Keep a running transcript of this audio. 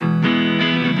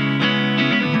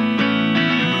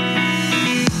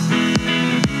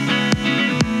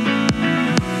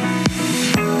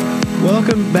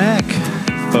Welcome back,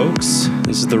 folks.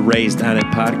 This is the Raised on It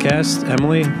podcast.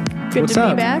 Emily, Good what's to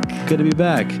up? be back. Good to be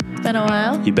back. It's been a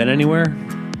while. You been anywhere?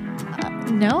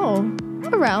 No.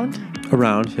 Around.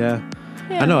 Around, yeah.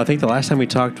 I know. I think the last time we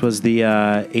talked was the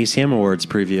ACM Awards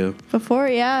preview. Before,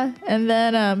 yeah. And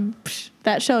then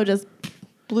that show just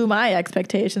blew my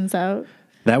expectations out.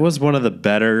 That was one of the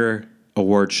better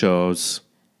award shows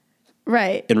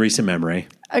Right. in recent memory.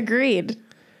 Agreed.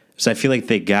 So I feel like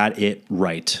they got it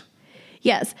right.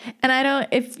 Yes. And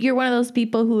if you're one of those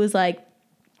people who is like,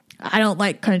 I don't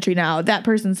like country now, that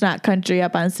person's not country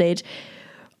up on stage.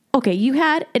 Okay, you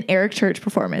had an Eric Church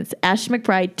performance, Ashley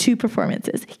McBryde, 2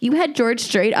 performances. You had George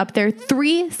Strait up there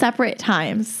 3 separate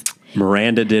times.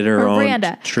 Miranda did her own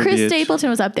tribute. Chris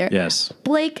Stapleton was up there. Yes.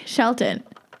 Blake Shelton.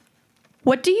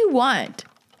 What do you want?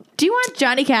 Do you want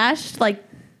Johnny Cash, like,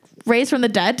 raised from the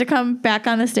dead to come back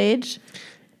on the stage?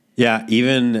 Yeah,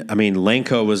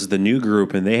 Lanco was the new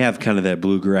group, and they have kind of that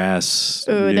bluegrass.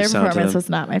 Ooh, their performance was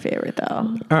not my favorite,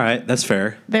 though. All right, that's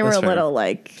fair. They were a little,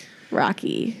 like,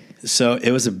 rocky. So it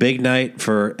was a big night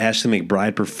for Ashley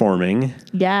McBryde performing.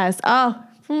 Yes. Oh.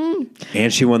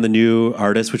 And she won the new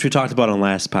artist, which we talked about on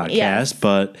last podcast. Yes.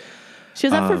 But she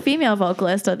was up for Female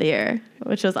Vocalist of the Year,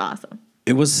 which was awesome.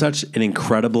 It was such an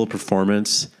incredible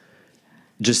performance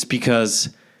just because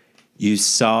you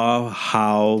saw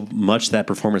how much that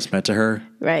performance meant to her.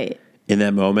 Right. In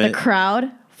that moment. The crowd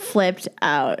flipped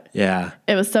out. Yeah.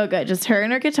 It was so good. Just her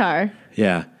and her guitar.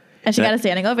 Yeah. And she got a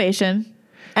standing ovation.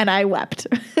 And I wept.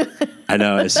 I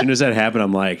know. As soon as that happened,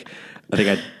 I'm like, I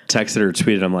think I texted her or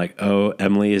tweeted, I'm like, oh,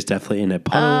 Emily is definitely in a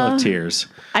puddle of tears.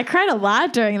 I cried a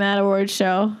lot during that award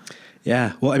show.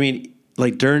 Yeah. Well,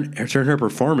 like during her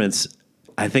performance,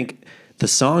 I think the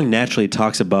song naturally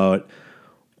talks about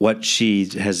what she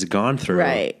has gone through.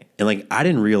 Right. And like, I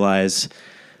didn't realize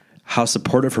how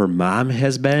supportive her mom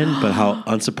has been, but how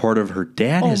unsupportive her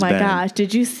dad has been. Oh my gosh.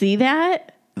 Did you see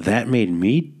that? That made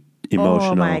me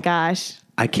emotional. Oh my gosh.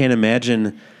 I can't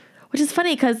imagine. Which is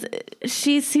funny because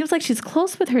she seems like she's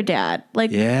close with her dad. Like,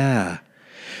 yeah.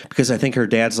 Because I think her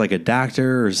dad's like a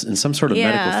doctor or in some sort of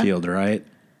medical field, right?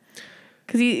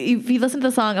 Because you listen to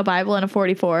the song A Bible and a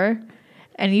 44,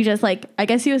 and you just like, I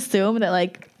guess you assume that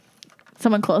like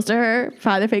someone close to her,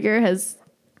 father figure, has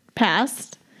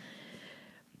passed.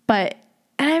 But,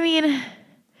 and I mean,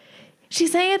 she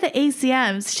sang at the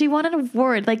ACMs. She won an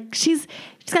award. Like, she's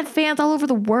got fans all over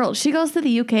the world. She goes to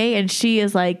the UK and she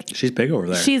is like... She's big over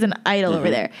there. She's an idol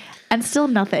over there. And still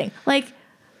nothing. Like,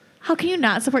 how can you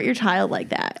not support your child like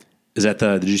that? Is that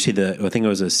did you see I think it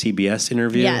was a CBS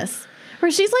interview? Yes.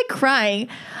 Where she's like crying.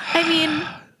 I mean...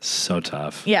 So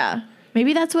tough. Yeah.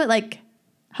 Maybe that's what like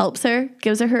helps her,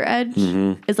 gives her her edge.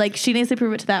 Mm-hmm. Is like she needs to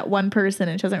prove it to that one person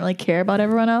and she doesn't really care about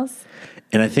everyone else.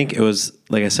 And I think it was,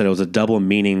 like I said, it was a double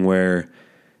meaning where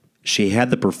she had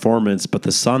the performance, but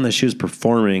the song that she was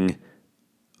performing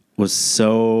was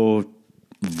so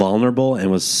vulnerable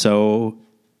and was so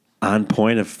on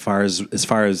point as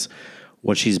far as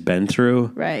what she's been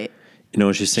through. Right. You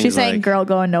know, she sings. She's saying like, "Girl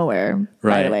Going Nowhere."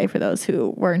 Right. By the way, for those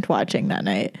who weren't watching that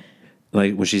night.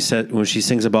 Like when she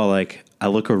sings about like I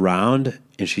look around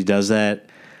and she does that.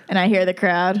 And I hear the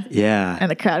crowd. Yeah.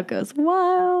 And the crowd goes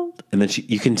wild. And then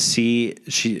you can see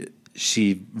she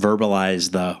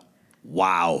verbalized the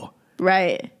wow.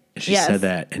 Right. She said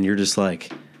that. And you're just like,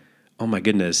 oh my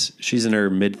goodness. She's in her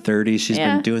mid-30s. She's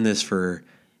been doing this for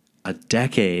a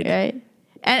decade. Right.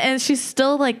 And she's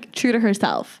still like true to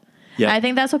herself. Yeah. I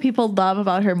think that's what people love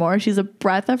about her more. She's a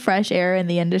breath of fresh air in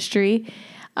the industry.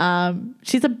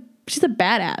 She's a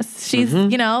badass. She's,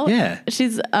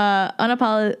 she's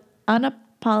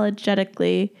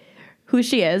unapologetically who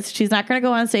she is. She's not going to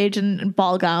go on stage in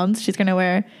ball gowns. She's going to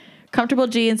wear comfortable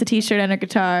jeans, a t-shirt, and a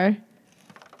guitar.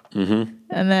 Mm-hmm.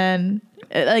 And then,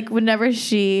 like, whenever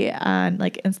she on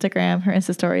like Instagram, her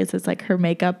Insta stories, it's like her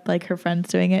makeup, like her friends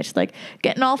doing it. She's like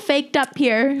getting all faked up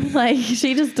here. Like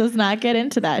she just does not get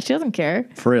into that. She doesn't care.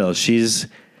 For real,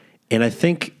 and I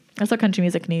think that's what country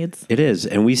music needs. It is,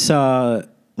 and we saw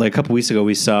like a couple weeks ago.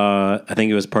 I think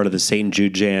it was part of the St.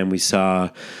 Jude Jam. We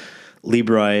saw Lee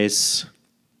Brice,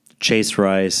 Chase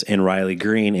Rice, and Riley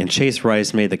Green. And Chase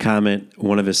Rice made the comment,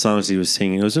 one of his songs he was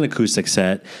singing, it was an acoustic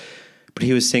set, but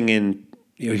he was singing,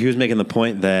 he was making the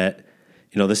point that,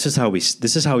 this is how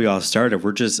we all started.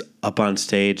 We're just up on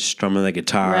stage strumming the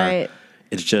guitar. Right.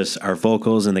 It's just our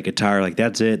vocals and the guitar. Like,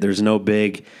 that's it. There's no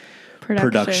big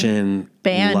production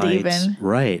band lights. even.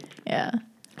 Right. Yeah.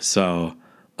 So,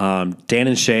 Dan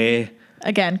and Shay.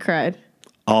 Again, cried.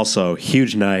 Also,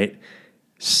 huge night.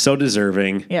 So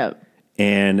deserving. Yep.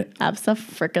 And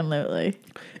abso-freaking-lutely.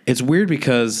 It's weird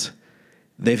because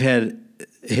they've had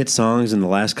hit songs in the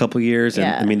last couple years. And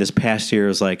I mean, this past year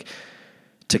was like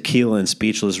Tequila and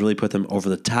Speechless really put them over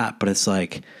the top. But it's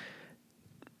like,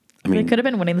 I mean, they could have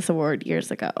been winning this award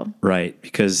years ago. Right.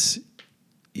 Because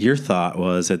your thought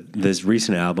was that this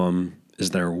recent album is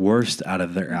their worst out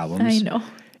of their albums. I know.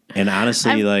 And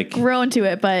honestly, I've grown to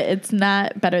it, but it's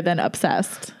not better than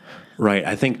Obsessed. Right.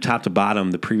 I think top to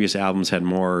bottom, the previous albums had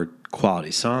more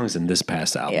quality songs than this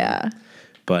past album. Yeah.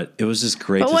 But it was just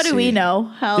great but to see. what do we know?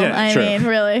 Hell, I mean,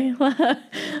 really.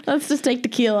 Let's just take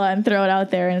Tequila and throw it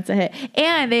out there, and it's a hit.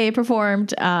 And they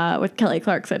performed with Kelly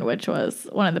Clarkson, which was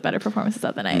one of the better performances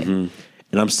of the night. Mm-hmm.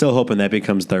 And I'm still hoping that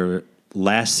becomes their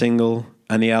last single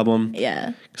on the album.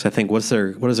 Yeah. Because I think, what is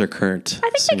their current I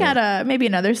think single? they got maybe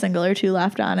another single or two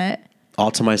left on it.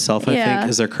 All to Myself, I think,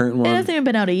 is their current one. It hasn't even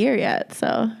been out a year yet,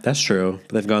 so. That's true.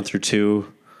 They've gone through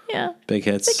 2 big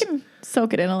hits. They can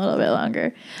soak it in a little bit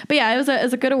longer. But yeah, it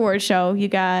was a good award show. You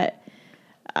got,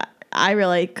 I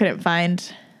really couldn't find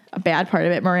a bad part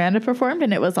of it. Miranda performed,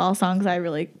 and it was all songs I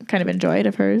really kind of enjoyed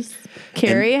of hers.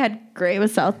 Carrie had great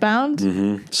with Southbound.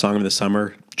 Mm-hmm. Song of the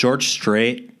Summer. George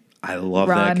Strait, I love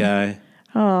that guy.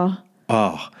 Oh,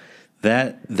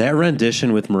 that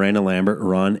rendition with Miranda Lambert,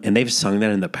 Run, and they've sung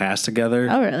that in the past together.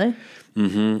 Oh, really?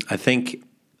 Mm-hmm. I think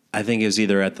it was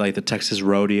either at like the Texas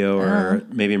Rodeo or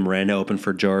maybe Miranda opened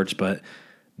for George, but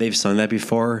they've sung that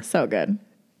before. So good.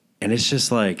 And it's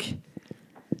just like...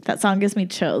 That song gives me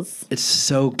chills. It's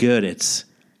so good.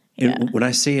 When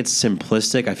I say it's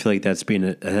simplistic, I feel like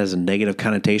it has a negative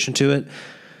connotation to it,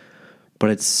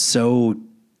 but it's so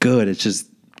good. It's just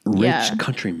rich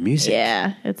country music.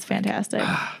 Yeah, it's fantastic.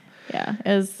 Yeah,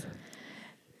 it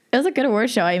was a good award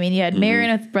show. I mean, you had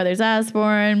Marion with Brothers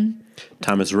Osborne.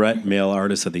 Thomas Rhett, Male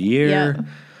Artist of the Year,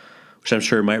 which I'm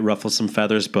sure might ruffle some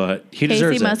feathers, but he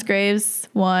deserves it. Casey Musgraves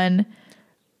won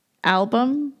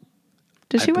album.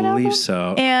 Did she win album? I believe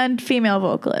so. And female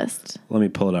vocalist. Let me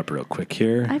pull it up real quick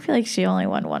here. I feel like she only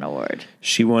won one award.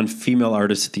 She won Female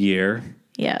Artist of the Year.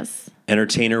 Yes.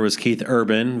 Entertainer was Keith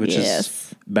Urban, which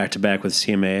is back-to-back with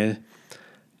CMA.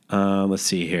 Let's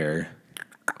see here.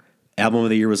 Album of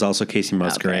the Year was also Casey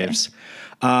Musgraves. Okay.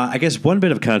 I guess one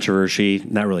bit of controversy,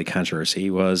 not really controversy,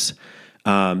 was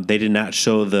they did not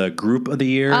show the Group of the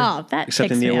Year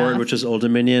accepting the award, which is Old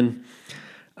Dominion.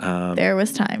 There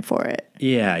was time for it.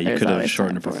 Yeah, you could have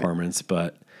shortened the performance,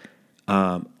 but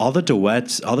all the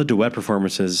duet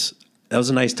performances, that was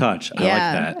a nice touch. I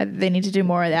like that. They need to do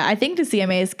more of that. I think the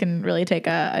CMAs can really take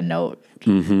a note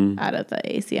out of the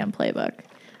ACM playbook.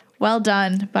 Well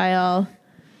done by all.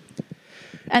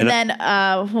 And then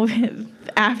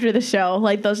after the show,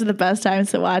 like those are the best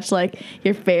times to watch like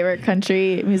your favorite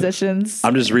country musicians.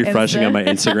 I'm just refreshing on my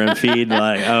Instagram feed,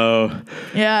 like,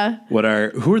 who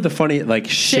are the funny, like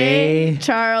Shay,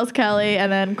 Charles, Kelly, and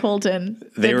then Colton.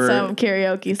 They were some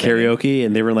karaoke,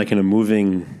 and they were like in a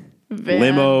moving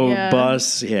limo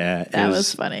bus. Yeah, that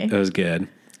was funny. It was good.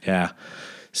 Yeah.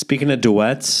 Speaking of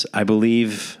duets, I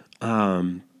believe,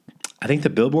 I think the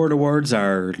Billboard Awards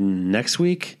are next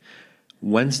week.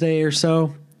 Wednesday or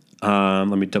so. Let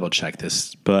me double check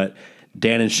this. But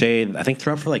Dan and Shay, I think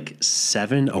they're up for like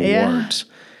 7 awards.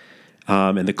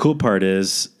 And the cool part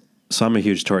is, so I'm a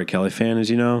huge Tori Kelly fan,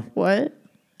 as you know. What?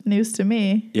 News to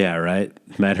me. Yeah, right.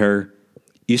 Met her.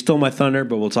 You stole my thunder,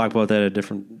 but we'll talk about that at a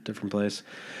different place.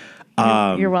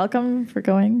 You're welcome for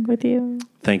going with you.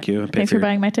 Thank you. Thanks for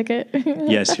buying my ticket.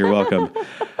 Yes, you're welcome.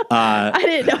 I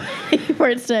didn't know you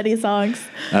weren't study songs.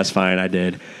 That's fine. I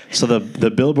did. So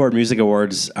the Billboard Music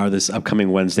Awards are this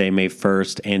upcoming Wednesday, May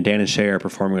 1st, and Dan and Shay are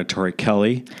performing with Tori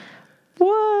Kelly.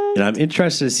 What? And I'm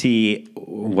interested to see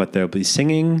what they'll be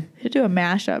singing. They do a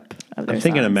mashup of their I'm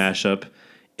thinking songs. a mashup.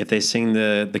 If they sing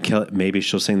the Kelly, maybe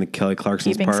she'll sing the Kelly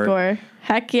Clarkson's Keeping part. Score.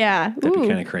 Heck yeah. That'd be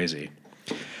kind of crazy.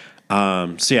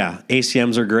 So yeah,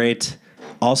 ACMs are great.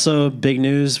 Also, big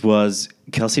news was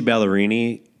Kelsey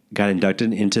Ballerini got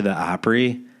inducted into the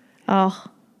Opry. Oh.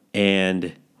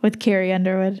 And with Carrie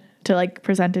Underwood to like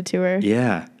present it to her.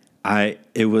 Yeah.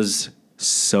 It was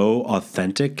so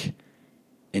authentic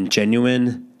and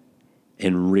genuine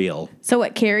and real. So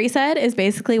what Carrie said is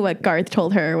basically what Garth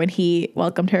told her when he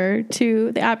welcomed her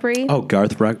to the Opry. Oh,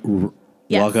 Garth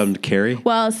welcomed Carrie?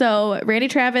 Well, so Randy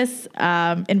Travis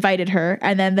invited her,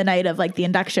 and then the night of like the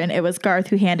induction, it was Garth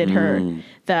who handed her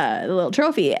the little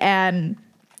trophy. And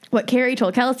what Carrie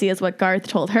told Kelsey is what Garth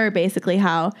told her, basically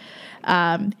how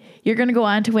you're going to go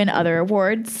on to win other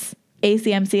awards,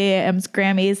 ACM, CAMs,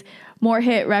 Grammys, more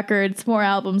hit records, more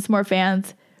albums, more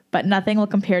fans, but nothing will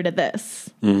compare to this.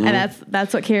 And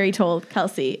that's what Carrie told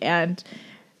Kelsey. And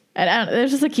I don't know,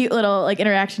 there's just a cute little like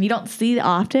interaction you don't see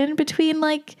often between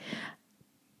like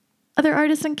other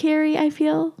artists and Carrie, I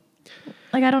feel.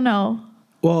 Like, I don't know.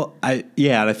 Well, and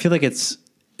I feel like it's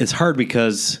hard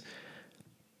because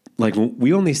like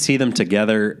we only see them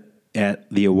together at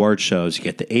the award shows. You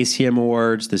get the ACM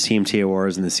Awards, the CMT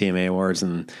Awards, and the CMA Awards,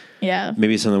 and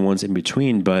maybe some of the ones in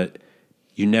between, but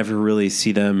you never really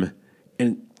see them.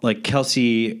 And like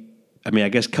Kelsey, I mean, I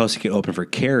guess Kelsey could open for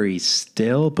Carrie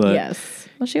still, but yes.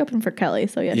 Well, she opened for Kelly,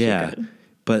 so she could.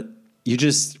 But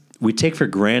we take for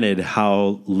granted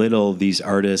how little these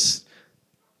artists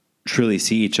truly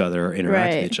see each other or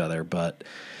interact with each other.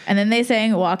 And then they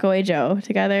sang Walk Away Joe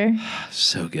together.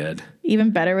 So good. Even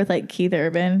better with like Keith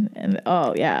Urban. And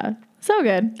so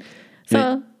good.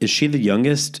 So is she the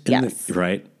youngest? Yes.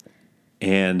 Right.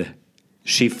 And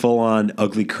she full on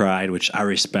ugly cried, which I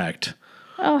respect.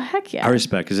 Oh, heck yeah. I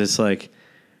respect because it's like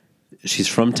she's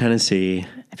from Tennessee.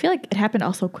 I feel like it happened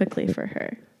also quickly for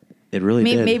her. It really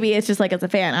did. Maybe it's just like as a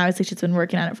fan. Obviously, she's been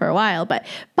working on it for a while. But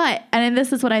and then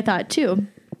this is what I thought too.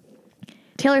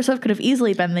 Taylor Swift could have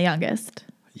easily been the youngest.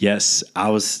 Yes, I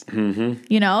was. Mm-hmm.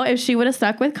 You know, if she would have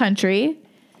stuck with country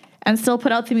and still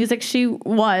put out the music it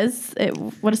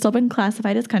would have still been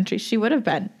classified as country. She would have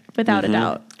been, without a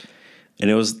doubt. And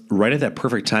it was right at that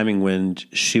perfect timing when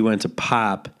she went to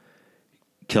pop.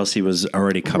 Kelsey was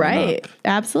already coming up.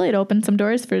 Absolutely. It opened some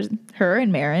doors for her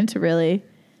and Marin to really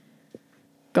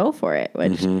go for it.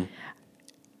 Which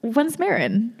when's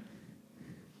Marin?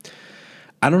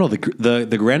 I don't know.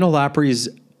 The Grand Ole Opry is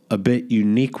a bit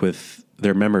unique with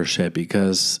their membership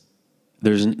because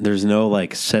there's no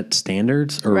like set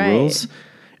standards or rules,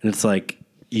 and it's like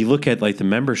you look at like the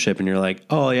membership and you're like,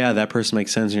 oh yeah, that person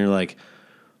makes sense, and you're like,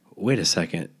 wait a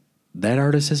second, that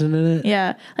artist isn't in it.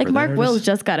 Yeah, like Mark Wills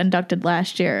just got inducted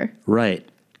last year, right?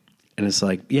 And it's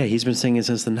like, yeah, he's been singing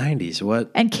since the '90s.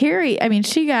 What? And Carrie, I mean,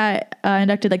 she got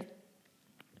inducted like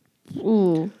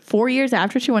 4 years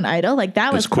after she won Idol. Like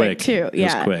that was quick too. It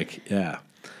was quick. Yeah.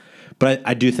 But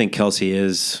I do think Kelsey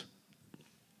is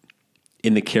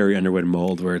in the Carrie Underwood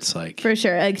mold where it's like, for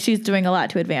sure, like she's doing a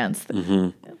lot to advance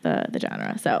the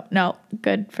genre. So no,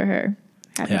 good for her.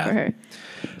 Happy for her.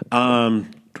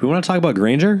 Do we want to talk about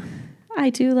Granger? I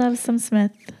do love some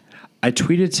Smith. I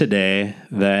tweeted today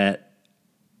that,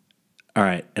 all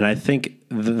right, and I think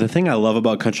the thing I love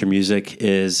about country music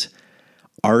is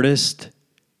artists,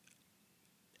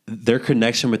 their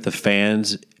connection with the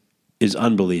fans is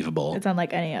unbelievable. It's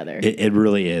unlike any other. It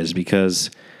really is because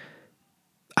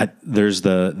there's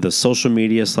the social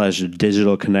media /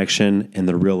 digital connection and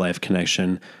the real life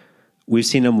connection. We've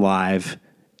seen him live,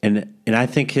 and I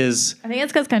think it's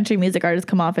because country music artists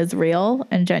come off as real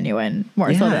and genuine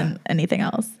more so than anything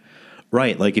else.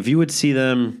 Right. Like if you would see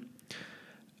them,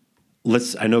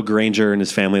 I know Granger and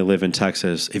his family live in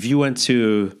Texas. If you went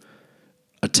to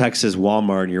a Texas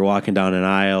Walmart and you're walking down an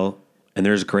aisle and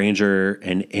there's Granger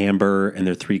and Amber and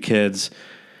their 3 kids.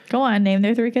 Go on, name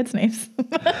their 3 kids' names.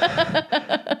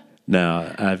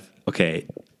 No,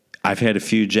 I've had a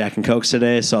few Jack and Cokes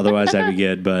today, so otherwise I'd be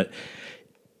good. But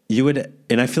you would,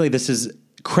 and I feel like this is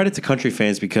credit to country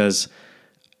fans because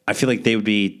I feel like they would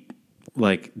be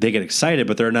like, they get excited,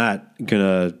 but they're not going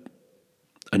to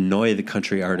annoy the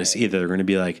country artists either. They're going to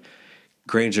be like,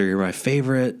 Granger, you're my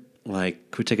favorite. Like,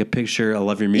 could we take a picture? I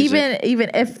love your music.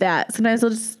 Even if that, sometimes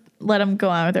they'll just let them go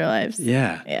on with their lives.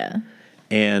 Yeah. Yeah.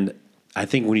 And I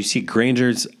think when you see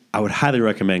Granger's, I would highly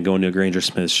recommend going to a Granger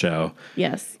Smith show.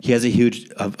 Yes. He has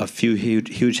a few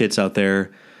huge hits out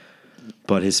there,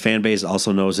 but his fan base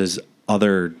also knows his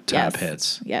other top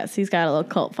hits. Yes, he's got a little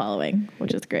cult following,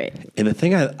 which is great. And the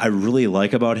thing I really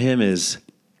like about him is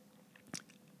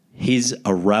he's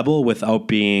a rebel without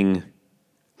being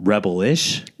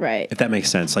rebel-ish. Right. If that makes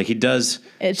sense. Like he does.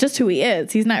 It's just who he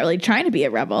is. He's not really trying to be a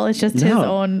rebel. It's just his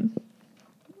own.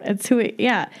 It's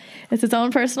it's his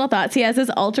own personal thoughts. He has his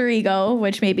alter ego,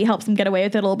 which maybe helps him get away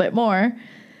with it a little bit more.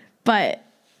 But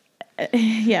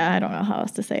I don't know how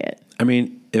else to say it. I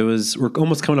mean, we're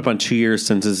almost coming up on 2 years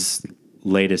since his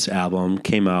latest album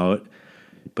came out.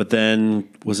 But then,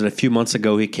 was it a few months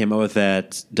ago he came out with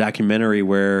that documentary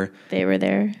where They Were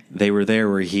There,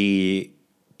 where he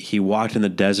walked in the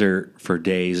desert for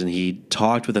days and he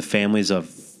talked with the families of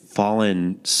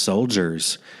fallen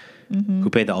soldiers who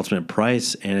paid the ultimate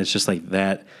price. And it's just like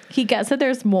that. He gets that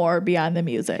there's more beyond the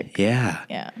music. Yeah.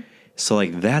 Yeah. So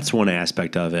like that's one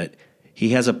aspect of it. He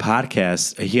has a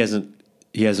podcast. He hasn't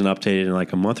updated in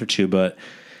like a month or two, but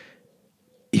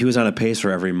he was on a pace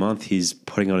for every month. He's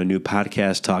putting out a new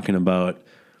podcast talking about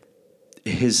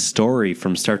his story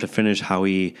from start to finish, how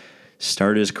he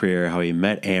started his career, how he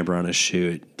met Amber on a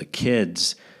shoot, the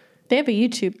kids. They have a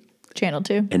YouTube channel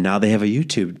too. And now they have a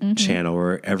YouTube channel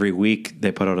where every week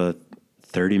they put out a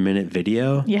 30-minute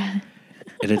video. Yeah.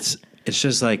 And It's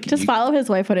just like Just follow his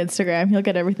wife on Instagram. You'll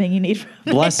get everything you need from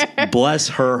there. bless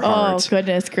her heart. Oh,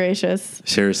 goodness gracious.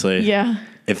 Seriously. Yeah.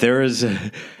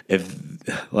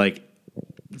 Like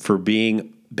for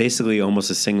being basically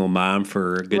almost a single mom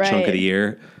for a good chunk of the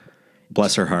year,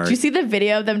 bless her heart. Did you see the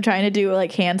video of them trying to do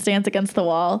like handstands against the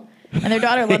wall? And their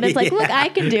daughter London's like, look, I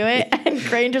can do it. And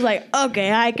Granger's like, okay,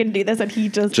 I can do this. And he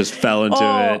just fell into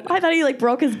it. I thought he like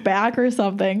broke his back or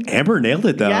something. Amber nailed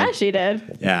it though. Yeah, she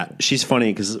did. Yeah, she's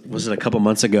funny because was it a couple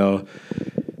months ago?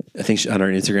 I think on her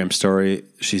Instagram story,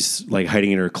 she's like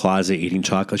hiding in her closet eating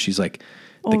chocolate. She's like,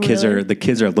 the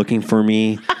kids are looking for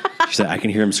me. She's like, I can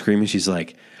hear them screaming. She's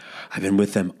like, I've been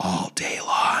with them all day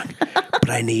long, but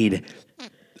I need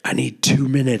 2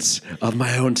 minutes of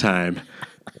my own time.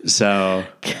 So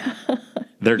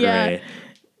they're great,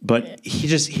 but he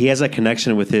has a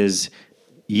connection with his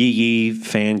Yee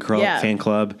fan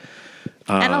club,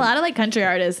 and a lot of like country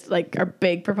artists like are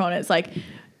big proponents. Like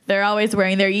they're always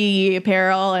wearing their Yee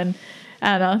apparel, and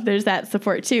I don't know. There's that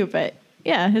support too. But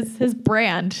yeah, his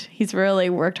brand, he's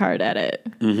really worked hard at it.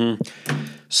 Mm-hmm.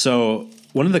 So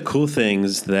one of the cool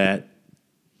things that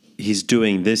he's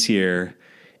doing this year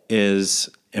is,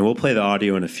 and we'll play the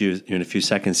audio in a few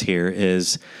seconds here,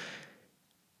 is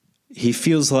he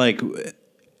feels like,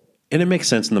 and it makes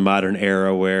sense in the modern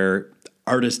era where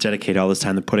artists dedicate all this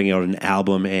time to putting out an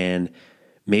album and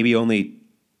maybe only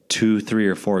 2, 3,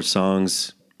 or 4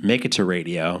 songs make it to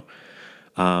radio.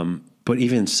 But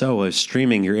even so, with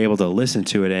streaming, you're able to listen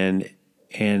to it,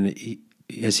 and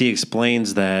as he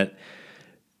explains that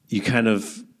you kind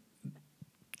of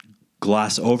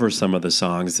gloss over some of the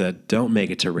songs that don't make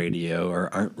it to radio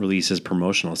or aren't released as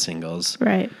promotional singles.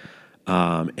 Right.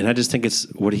 And I just think it's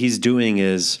what he's doing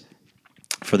is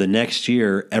for the next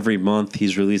year, every month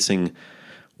he's releasing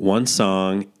one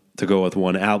song to go with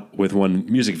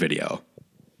one music video.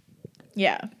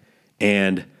 Yeah.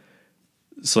 And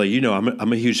so,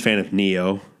 I'm a huge fan of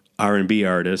Neo, R&B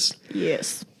artist.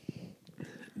 Yes.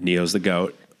 Neo's the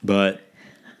GOAT. But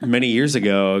many years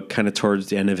ago, kind of towards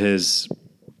the end of his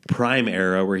prime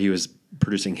era where he was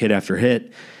producing hit after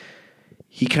hit,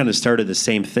 he kind of started the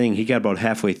same thing. He got about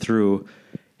halfway through.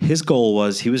 His goal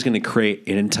was he was going to create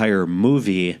an entire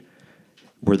movie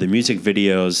where the music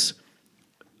videos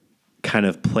kind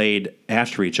of played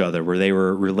after each other, where they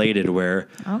were related, where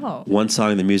one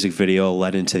song in the music video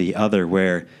led into the other,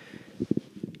 where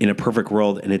in a perfect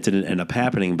world, and it didn't end up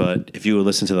happening, but if you would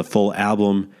listen to the full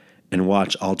album and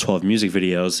watch all 12 music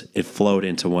videos, it flowed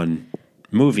into one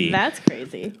movie. That's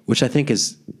crazy. Which I think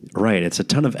is right. It's a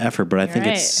ton of effort, but I think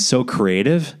it's so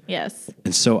creative. Yes.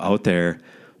 And so out there.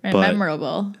 And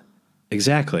memorable.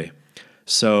 Exactly.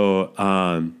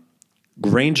 So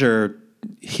Granger,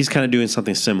 he's kind of doing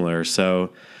something similar.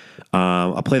 So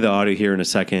I'll play the audio here in a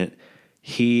second.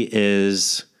 He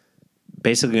is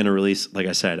basically going to release, like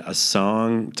I said, a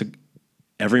song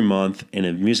every month and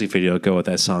a music video to go with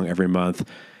that song every month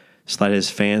so that his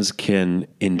fans can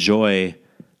enjoy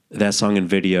that song and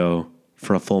video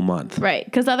for a full month. Right.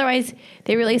 Because otherwise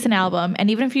they release an album, and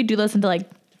even if you do listen to like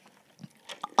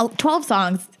 12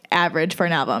 songs average for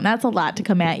an album, that's a lot to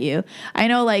come at you. I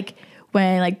know like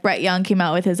when like Brett Young came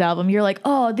out with his album, you're like,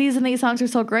 oh, these and these songs are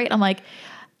so great. I'm like,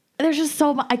 there's just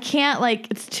so much. I can't,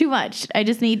 like, it's too much. I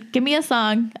just give me a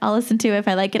song. I'll listen to it. If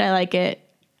I like it, I like it.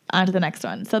 On to the next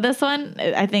one. So this one,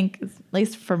 I think, at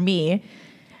least for me,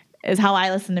 is how I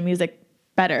listen to music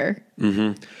better.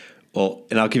 Mm-hmm. Well,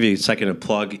 and I'll give you a second to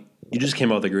plug. You just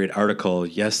came out with a great article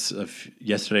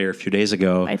yesterday or a few days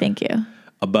ago. I thank you.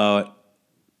 About,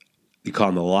 you call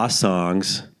them the lost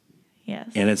songs.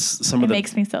 Yes. And it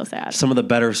makes me so sad. Some of the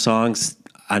better songs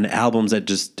on albums that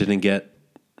just didn't get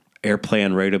airplay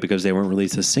on radio because they weren't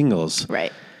released as singles.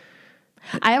 Right.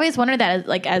 I always wondered that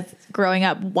as growing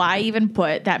up, why even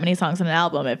put that many songs on an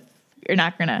album if you're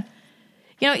not gonna,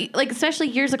 like especially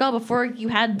years ago before you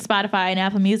had Spotify and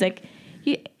Apple Music,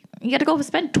 you had to go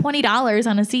spend $20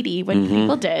 on a CD, when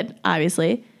people did,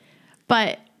 obviously,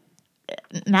 but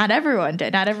not everyone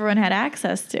did. Not everyone had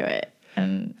access to it.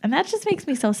 And that just makes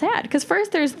me so sad. Because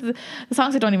first there's the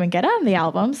songs that don't even get on the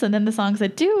albums, and then the songs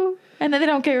that do, and then they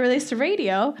don't get released to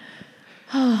radio.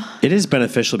 It is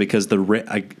beneficial because to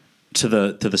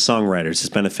the songwriters, it's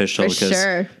beneficial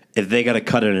because if they got to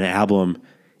cut it in an album,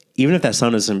 even if that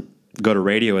song doesn't go to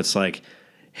radio, it's like,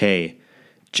 hey,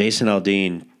 Jason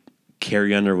Aldean,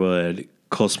 Carrie Underwood,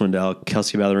 Cole Swindell,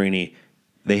 Kelsey Ballerini,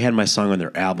 they had my song on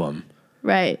their album.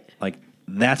 Right. Like,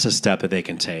 that's a step that they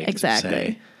can take.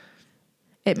 Exactly.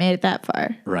 It made it that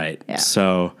far. Right. Yeah.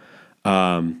 So,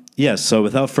 so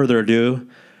without further ado,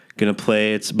 going to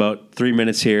play, it's about 3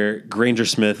 minutes here. Granger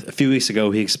Smith, a few weeks ago,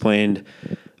 he explained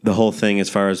the whole thing as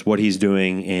far as what he's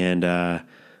doing, and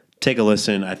take a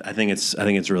listen. I think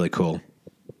it's really cool.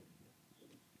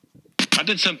 I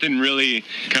did something really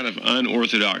kind of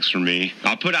unorthodox for me.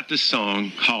 I put out this song,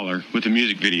 Holler, with a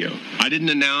music video. I didn't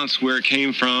announce where it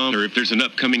came from or if there's an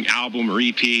upcoming album or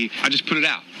EP. I just put it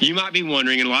out. You might be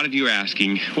wondering, and a lot of you are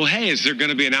asking, well, hey, is there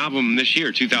going to be an album this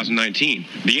year, 2019?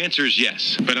 The answer is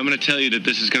yes, but I'm going to tell you that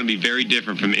this is going to be very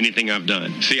different from anything I've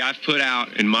done. See, I've put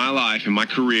out in my life, in my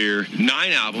career,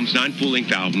 9 albums, 9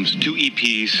 full-length albums, 2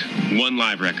 EPs, 1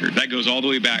 live record. That goes all the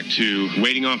way back to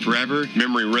Waiting on Forever,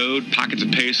 Memory Road, Pockets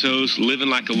of Pesos, Living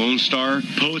Like a Lone Star,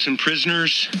 Poets and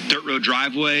Prisoners, Dirt Road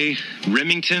Driveway,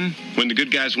 Remington, When the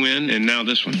Good Guys Win, and now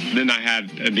this one. Then I had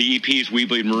the EPs, We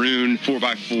Bleed Maroon,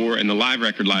 4x4, and the live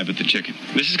record, Live at the Chicken.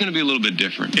 This is going to be a little bit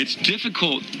different. It's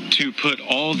difficult to put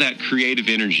all that creative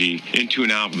energy into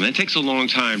an album. It takes a long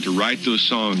time to write those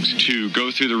songs, to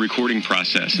go through the recording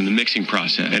process and the mixing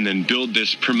process, and then build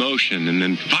this promotion, and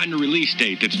then find a release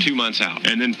date that's 2 months out,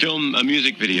 and then film a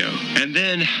music video. And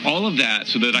then all of that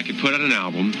so that I could put out an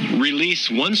album, release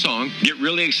 1 song, get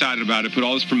really excited about it, put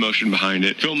all this promotion behind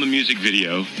it, film a music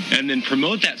video, and then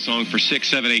promote that song for 6,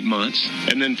 7, 8 months,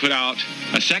 and then put out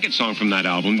a second song from that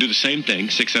album, do the same thing,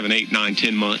 6, 7, 8, 9,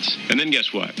 10 months. And then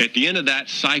guess what? At the end of that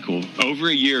cycle, over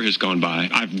a year has gone by.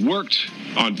 I've worked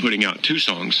on putting out 2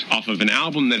 songs off of an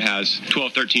album that has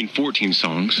 12, 13, 14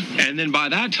 songs. And then by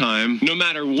that time, no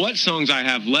matter what songs I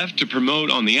have left to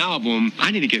promote on the album, I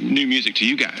need to get new music to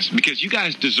you guys because you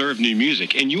guys deserve new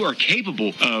music and you are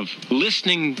capable of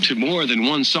listening to more than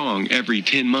 1 song every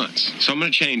 10 months. So I'm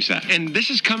going to change that. And this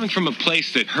is coming from a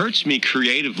place that hurts me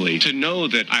creatively to know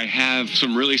that I have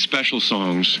some really special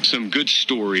songs, some good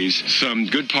stories, some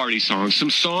good party songs, some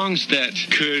songs that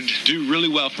could do really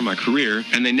well for my career,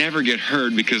 and they never get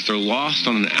heard because they're lost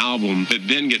on an album that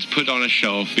then gets put on a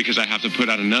shelf because I have to put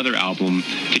out another album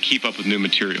to keep up with new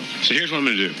material. So here's what I'm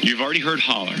going to do. You've already heard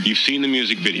Holler. You've seen the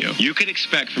music video. You could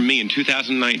expect from me in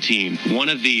 2019 one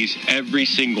of these every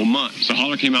single month. So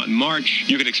Holler came out in March.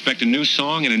 You could expect a new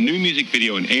song and a new music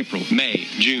video in April, May,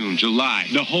 June, July,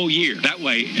 the whole year. That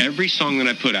way, every song that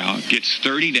I put out gets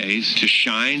 30 days to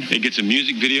shine. It gets a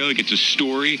music video. It gets a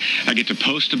story. I get to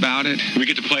post about it. We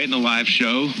get to play it in the live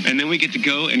show. And then we get to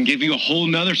go and give you a whole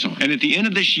nother song. And at the end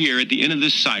of this year, at the end of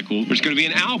this cycle, there's going to be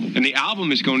an album. And the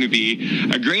album is going to be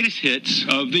a greatest hits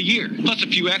of the year, plus a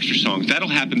few extra songs. That'll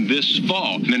happen this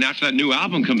fall. And then after that new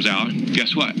album comes out,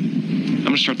 guess what? I'm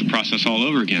going to start the process all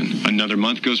over again. Another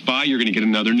month goes by, you're going to get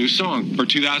another new song for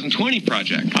 2020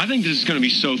 project. I think this is going to be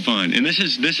so fun. And this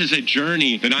is a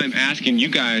journey that I'm asking you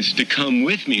guys to come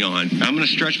with me on. I'm going to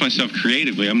stretch myself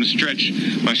creatively. I'm going to stretch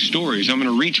my stories. I'm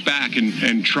going to reach back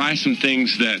and try some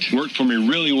things that worked for me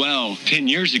really well 10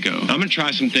 years ago. I'm going to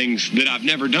try some things that I've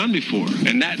never done before.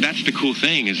 And that's the cool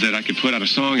thing is that I could put out a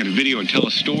song and a video and tell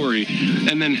a story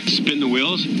and then spin the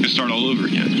wheels and start all over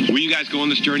again. Will you guys go on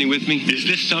this journey with me? Is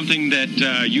this something that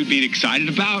you'd be excited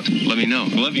about? Let me know.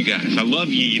 I love you guys. I love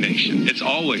Yee Nation. It's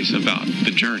always about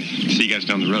the journey. See you guys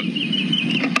down the road.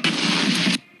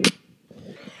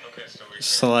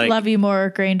 So like, love you more,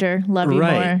 Granger. Love you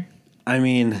more. I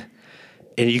mean,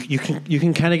 and you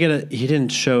can kind of get he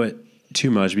didn't show it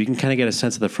too much, but you can kind of get a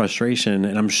sense of the frustration,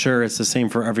 and I'm sure it's the same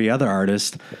for every other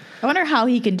artist. I wonder how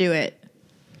he can do it.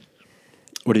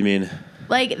 What do you mean?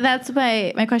 Like, that's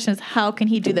my question is, how can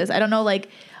he do this? I don't know, like,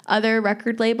 other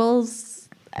record labels,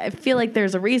 I feel like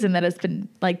there's a reason that it's been,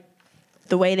 like,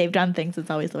 the way they've done things. It's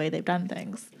always the way they've done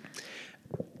things.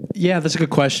 Yeah, that's a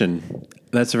good question.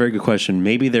 That's a very good question.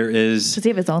 Maybe there is... Does he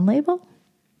have his own label?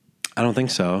 I don't think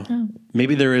so. Oh.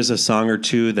 Maybe there is a song or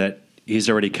two that he's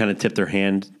already kind of tipped their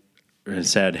hand and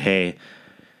said, hey,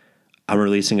 I'm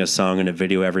releasing a song and a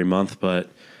video every month, but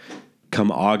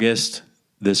come August,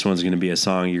 this one's going to be a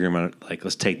song you're going to, like,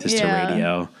 let's take this to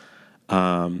radio.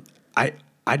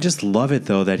 I just love it,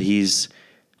 though, that he's,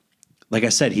 like I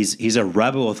said, he's a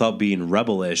rebel without being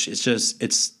rebellish.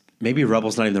 It's maybe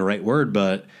rebel's not even the right word,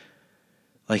 but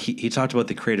like he talked about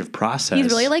the creative process. He's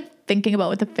really like thinking about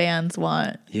what the fans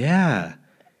want. Yeah.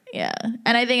 Yeah.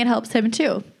 And I think it helps him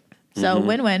too. So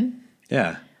win-win.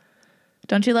 Yeah.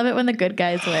 Don't you love it when the good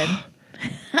guys win?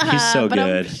 He's so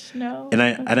good. No. And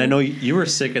I know you were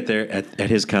sick at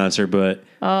his concert, but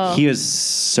he was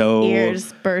so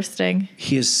ears bursting.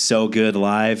 He is so good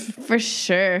live. For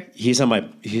sure. He's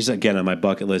again on my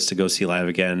bucket list to go see live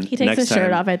again. He takes his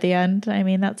shirt off at the end. I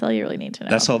mean, that's all you really need to know.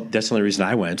 That's the only reason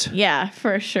I went. Yeah,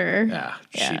 for sure. Yeah.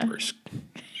 Sheepers.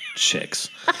 Chicks.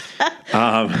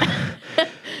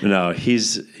 No,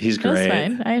 he's great. That's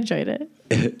fine. I enjoyed it.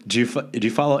 Do you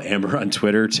follow Amber on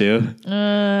Twitter too?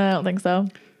 I don't think so.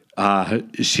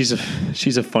 She's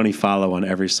a funny follow on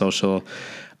every social.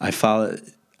 I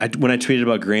when I tweeted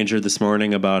about Granger this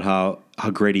morning about how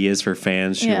great he is for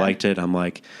fans, she liked it. I'm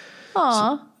like,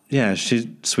 aw. yeah, she's a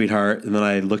sweetheart. And then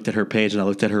I looked at her page and I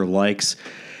looked at her likes,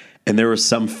 and there was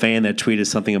some fan that tweeted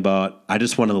something about, I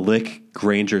just want to lick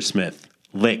Granger Smith.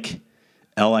 Lick.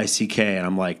 L-I-C-K. And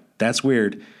I'm like, that's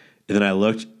weird. And then I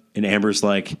looked, and Amber's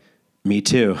like, me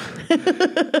too.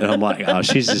 And I'm like, oh,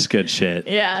 she's just good shit.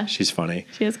 Yeah. She's funny.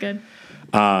 She is good.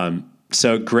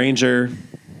 So Granger,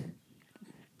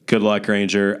 good luck,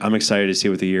 Granger. I'm excited to see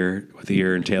what the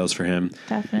year entails for him.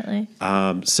 Definitely.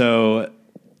 So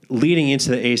leading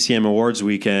into the ACM Awards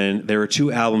weekend, there were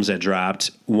 2 albums that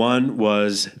dropped. One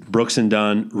was Brooks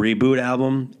Dunn Reboot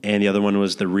album, and the other one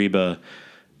was the Reba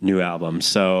new album.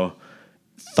 So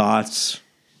thoughts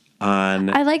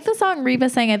on... I like the song Reba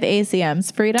sang at the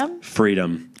ACMs, Freedom.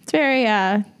 Freedom. It's very,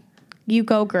 you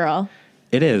go girl.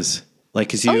 It is. Like,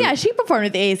 'cause you... Oh yeah, she performed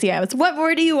at the ACMs. What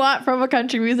more do you want from a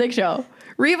country music show?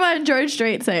 Reba and George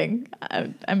Strait sang.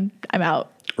 I'm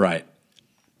out. Right.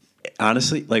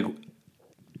 Honestly, like,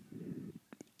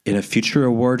 in a future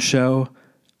award show,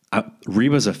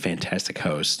 Reba's a fantastic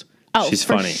host. Oh, she's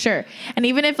for funny. sure. And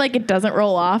even if like it doesn't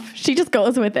roll off, she just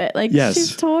goes with it. Like, Yes.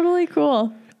 she's totally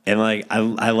cool. And like, I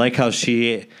like how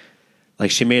she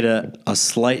made a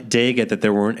slight dig at that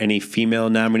there weren't any female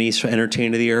nominees for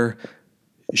Entertainer of the Year.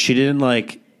 She didn't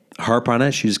like harp on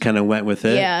it. She just kind of went with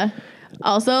it. Yeah.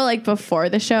 Also, like before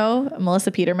the show,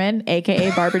 Melissa Peterman,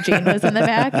 aka Barbara Jean, was in the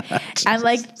back and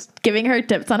like giving her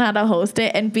tips on how to host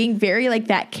it and being very like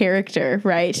that character,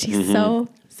 right? She's so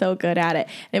good at it.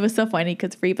 And it was so funny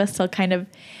because Reba still kind of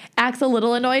acts a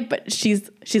little annoyed, but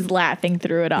she's laughing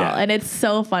through it all. Yeah. And it's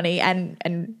so funny.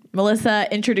 And Melissa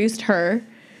introduced her,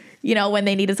 you know, when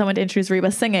they needed someone to introduce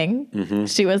Reba singing,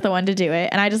 she was the one to do it.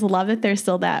 And I just love that there's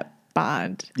still that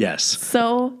bond. Yes.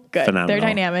 So good. Phenomenal. Their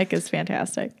dynamic is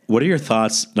fantastic. What are your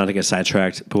thoughts, not to get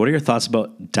sidetracked, but what are your thoughts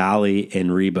about Dolly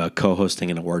and Reba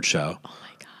co-hosting an award show? Oh my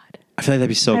God. I feel like that'd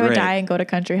be so I would great. die and go to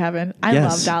country heaven. I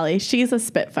Yes. love Dolly. She's a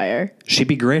spitfire. She'd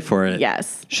be great for it.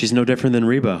 Yes. She's no different than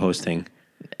Reba hosting.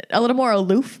 A little more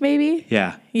aloof, maybe.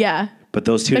 Yeah. Yeah. But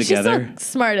those two But together. she's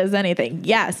so smart as anything.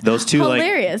 Yes. Those two, like-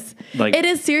 hilarious. like- it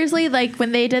is seriously like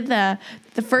when they did the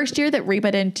first year that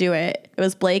Reba didn't do it, it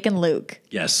was Blake and Luke.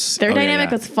 Yes. Their Oh, yeah, dynamic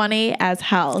yeah. was funny as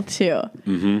hell too.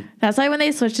 Mm-hmm. That's why when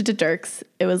they switched it to Dirks,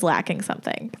 it was lacking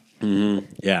something.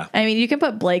 Yeah. I mean, you can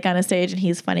put Blake on a stage and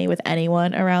he's funny with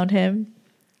anyone around him.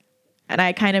 And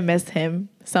I kind of miss him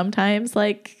sometimes,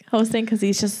 like hosting, because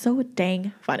he's just so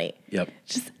dang funny. Yep.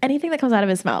 Just anything that comes out of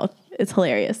his mouth is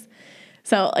hilarious.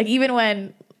 So, like, even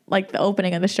when, like, the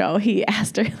opening of the show, he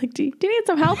asked her, like, do you need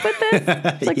some help with this?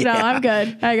 It's like, no, I'm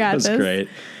good. I got That's this. great.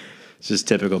 It's just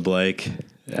typical Blake.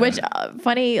 Yeah. Which,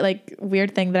 funny, like,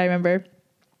 weird thing that I remember,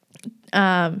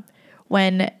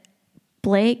 when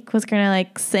Blake was going to,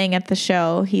 like, sing at the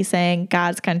show, he sang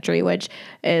God's Country, which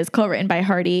is co-written by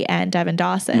Hardy and Devin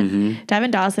Dawson. Devin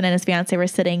Dawson and his fiance were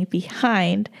sitting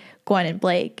behind Gwen and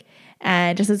Blake.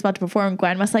 And just as about to perform,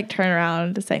 Gwen must, like, turn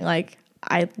around saying, like,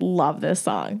 I love this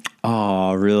song.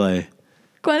 Oh, really?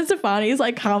 Gwen Stefani's,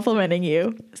 like, complimenting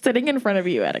you, sitting in front of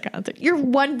you at a concert. You're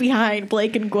one behind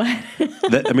Blake and Gwen.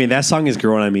 I mean, that song is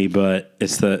growing on me, but it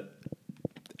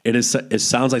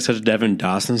sounds like such a Devin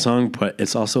Dawson song, but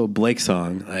it's also a Blake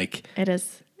song. Like, It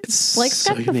is. it's Blake's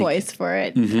so got the unique. voice for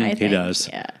it, I think. He does.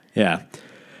 Yeah.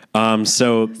 Yeah.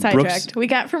 So Sidetracked. Brooks, We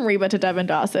got from Reba to Devin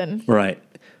Dawson. right.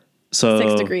 So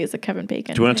 6 Degrees of Kevin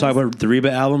Bacon. do you want to talk about the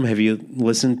Reba album? Have you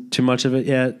listened to much of it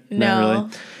yet? No.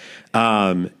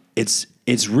 Not really.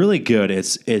 It's really good.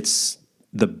 It's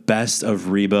the best of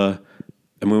Reba.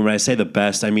 I mean, when I say the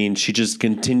best, I mean she just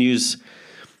continues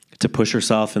to push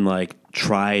herself and like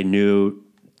try new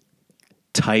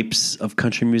types of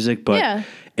country music, but Yeah.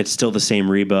 it's still the same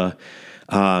Reba.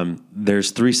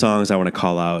 There's 3 songs I want to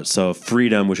call out. So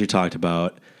Freedom, which we talked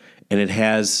about, and it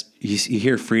has, you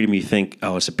hear Freedom, you think,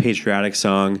 oh, it's a patriotic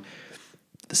song.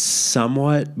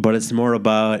 Somewhat, but it's more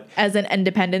about... As an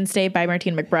Independence Day by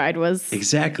Martine McBride was...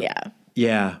 Exactly. Yeah.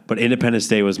 Yeah, but Independence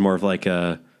Day was more of like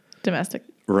a... Domestic.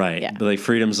 Right. Yeah. But like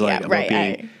Freedom's like Yeah, about right,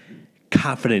 being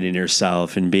confident in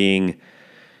yourself and being,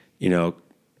 you know,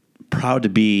 proud to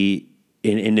be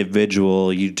an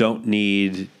individual. You don't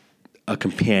need a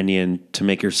companion to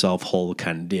make yourself whole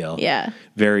kind of deal. Yeah.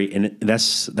 And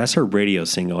that's her radio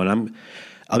single. And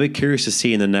I'll be curious to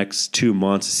see in the next 2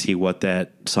 months to see what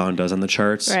that song does on the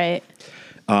charts. Right.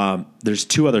 There's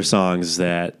 2 other songs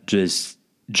that just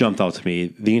jumped out to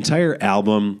me. The entire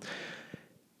album,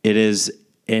 it is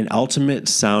an ultimate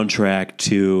soundtrack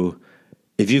to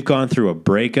if you've gone through a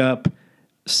breakup,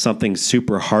 something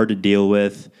super hard to deal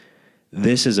with.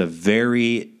 This is a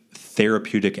very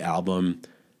therapeutic album.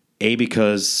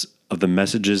 Because of the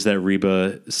messages that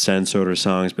Reba sends throughout her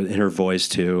songs, but in her voice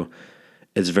too.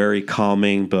 It's very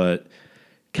calming, but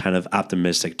kind of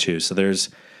optimistic too. So there's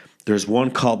one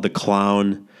called The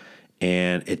Clown,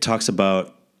 and it talks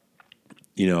about,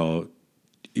 you're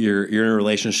in a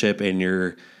relationship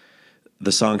and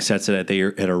the song sets it that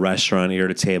you're at a restaurant, you're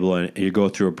at a table, and you go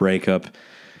through a breakup,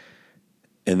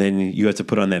 and then you have to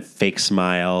put on that fake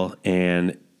smile.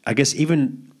 And I guess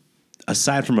even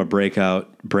aside from a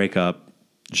breakup,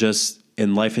 just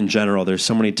in life in general, there's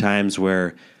so many times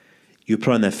where you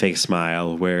put on that fake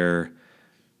smile, where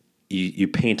you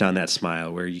paint on that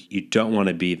smile, where you don't want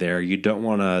to be there, you don't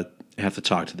want to have to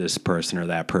talk to this person or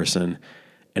that person,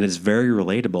 and it's very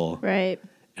relatable, Right.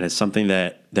 And it's something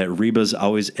that Reba's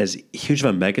always, as huge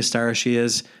of a megastar as she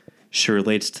is, she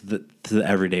relates to the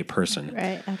everyday person.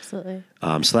 Right, absolutely.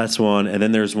 So that's one. And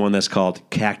then there's one that's called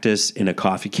Cactus in a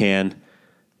Coffee Can.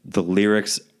 The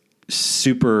lyrics,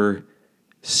 super,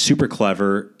 super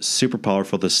clever, super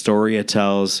powerful. The story it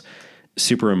tells,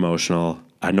 super emotional.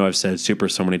 I know I've said super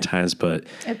so many times, but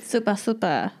It's super,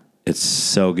 super. it's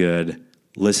so good.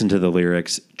 Listen to the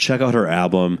lyrics. Check out her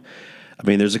album. I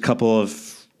mean, there's a couple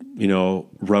of,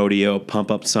 rodeo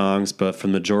pump up songs, but for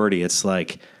the majority, it's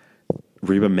like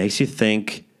Reba makes you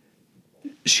think.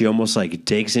 She almost like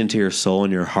digs into your soul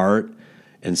and your heart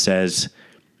and says,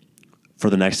 for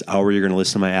the next hour you're going to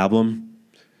listen to my album,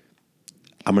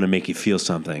 I'm going to make you feel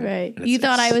something. Right. And You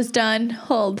thought I was done?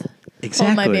 Hold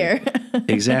my beer.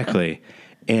 Exactly.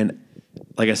 And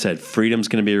like I said, Freedom's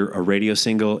going to be a radio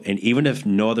single. And even if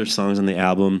no other songs on the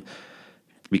album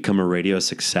become a radio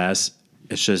success,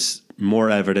 it's just more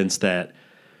evidence that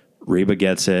Reba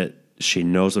gets it. She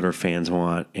knows what her fans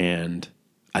want. And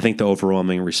I think the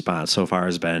overwhelming response so far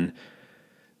has been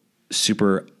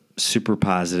super, super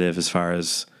positive as far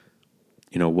as,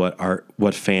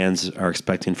 what fans are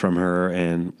expecting from her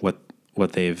and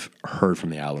what they've heard from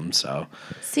the album. So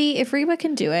See, if Reba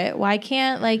can do it, why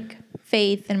can't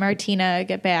Faith and Martina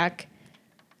get back?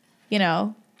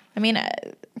 I mean,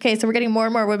 okay, so we're getting more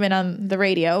and more women on the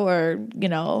radio or,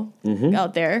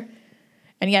 out there.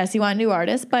 And yes, you want new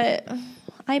artists, but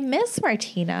I miss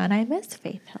Martina and I miss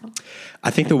Faith Hill.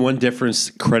 I think the one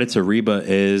difference, credit to Reba,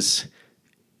 is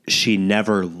she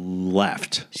never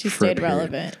left. She stayed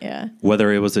relevant, yeah.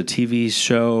 Whether it was a TV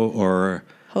show or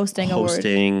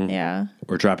Hosting, yeah,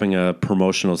 or dropping a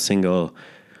promotional single.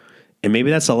 And maybe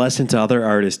that's a lesson to other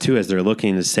artists too, as they're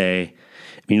looking to say,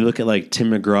 you look at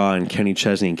Tim McGraw and Kenny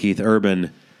Chesney and Keith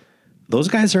Urban, those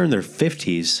guys are in their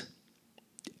 50s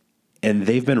and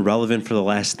they've been relevant for the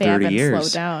last 30 years. They haven't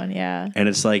slowed down, yeah. And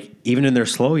it's even in their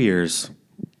slow years,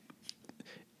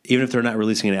 even if they're not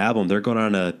releasing an album, they're going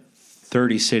on a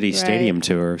 30-city stadium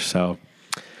tour. So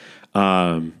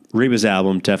Reba's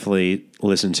album, definitely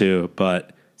listen to.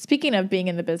 But speaking of being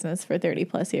in the business for 30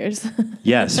 plus years.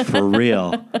 Yes, for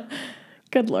real.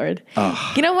 Good Lord.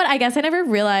 You know what? I guess I never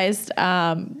realized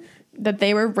that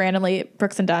they were randomly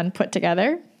Brooks and Dunn put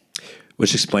together.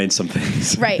 Which explains some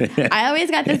things. Right. I always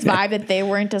got this vibe that they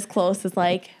weren't as close as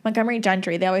Montgomery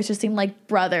Gentry. They always just seemed like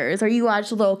brothers. Or you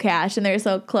watch Low Cash and they're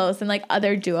so close, and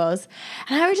other duos.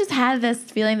 And I always just had this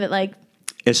feeling that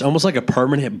it's almost like a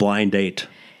permanent blind date.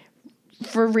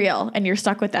 For real. And you're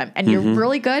stuck with them. And you're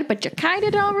really good, but you kind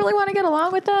of don't really want to get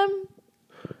along with them.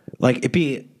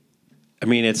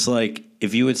 It's like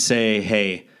if you would say,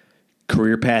 hey,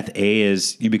 career path A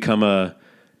is you become a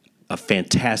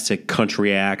fantastic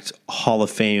country act, Hall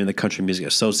of Fame in the Country Music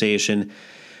Association,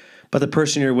 but the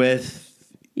person you're with,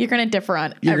 you're going to differ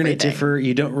on you're everything. Going to differ.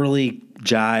 You don't really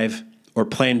jive. Or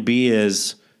plan B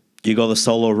is you go the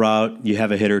solo route, you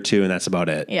have a hit or two, and that's about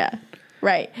it. Yeah,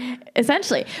 right.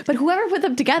 Essentially. But whoever put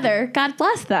them together, God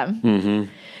bless them. Mm-hmm.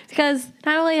 Because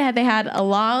not only had they had a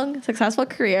long, successful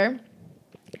career,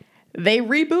 they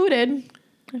rebooted,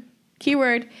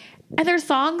 keyword, and their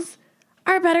songs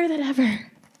are better than ever.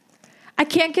 I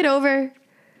can't get over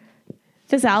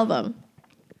this album.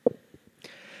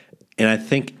 And I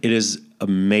think it is a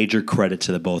major credit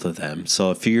to the both of them. So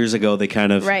a few years ago, they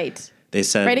kind of... Right. They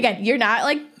said... Right, again, you're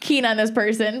not, keen on this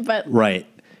person, but... Right.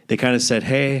 They kind of said,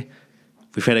 hey,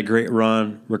 we've had a great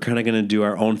run. We're kind of going to do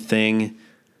our own thing.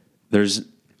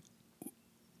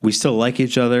 We still like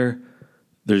each other.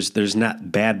 There's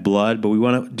not bad blood, but we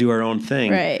want to do our own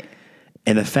thing. Right.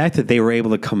 And the fact that they were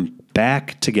able to come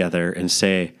back together and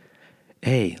say,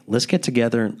 hey, let's get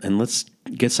together and let's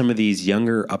get some of these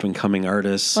younger up-and-coming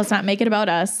artists. Let's not make it about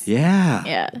us. Yeah.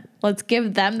 Yeah. Let's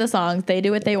give them the songs. They do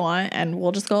what they want, and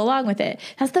we'll just go along with it.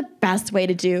 That's the best way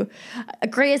to do a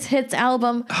greatest hits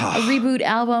album, a reboot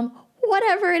album,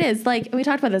 whatever it is. We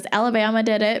talked about this. Alabama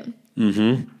did it.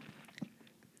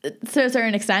 Mm-hmm. to a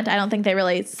certain extent. I don't think they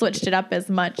really switched it up as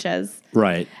much as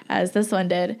this one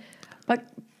did. But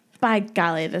by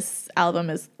golly, this album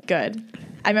is good.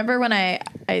 I remember when I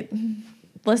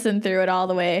listened through it all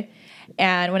the way,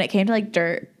 and when it came to like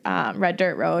Red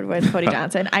Dirt Road with Cody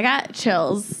Johnson, I got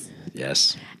chills.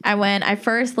 Yes. And when I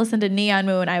first listened to Neon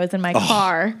Moon, I was in my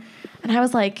car, and I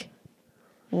was like,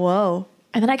 whoa.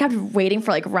 And then I kept waiting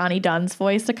for like Ronnie Dunn's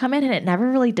voice to come in, and it never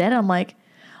really did. I'm like,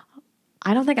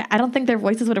 I don't think their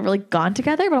voices would have really gone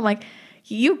together, but I'm like,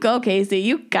 you go, Casey,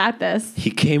 you got this.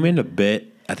 He came in a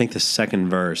bit, I think the second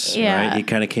verse, right? He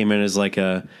kind of came in as like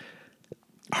a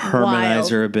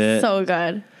harmonizer a bit. So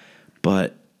good.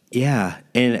 But yeah,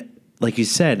 and like you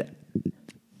said,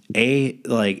 a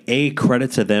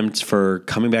credit to them for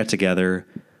coming back together,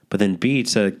 but then B,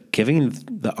 to giving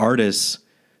the artists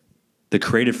the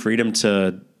creative freedom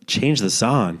to change the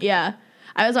song. Yeah.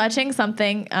 I was watching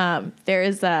something. There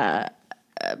is a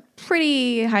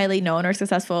pretty highly known or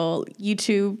successful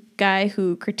YouTube guy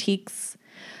who critiques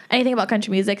anything about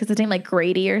country music. Is his name like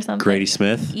Grady or something? Grady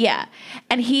Smith? Yeah.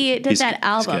 And he did that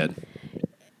album. He's good.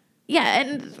 Yeah.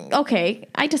 And okay,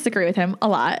 I disagree with him a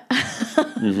lot.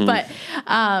 But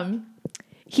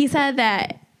he said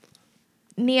that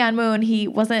Neon Moon, he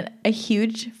wasn't a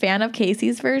huge fan of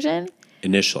Casey's version.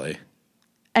 Initially.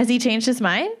 Has he changed his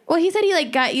mind? Well, he said he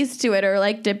like got used to it or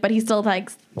liked it, but he still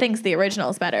thinks the original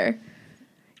is better.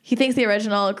 He thinks the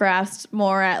original grasped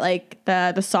more at like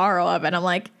the sorrow of it. I'm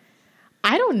like,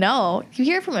 I don't know. You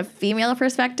hear it from a female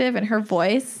perspective and her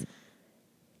voice.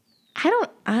 I don't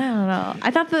know.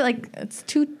 I thought that like it's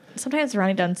too. Sometimes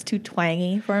Ronnie Dunn's too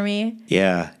twangy for me.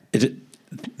 Yeah.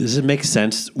 Does it make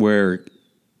sense where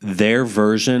their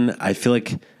version? I feel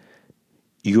like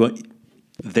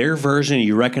their version,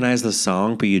 you recognize the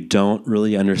song, but you don't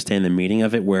really understand the meaning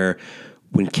of it. Where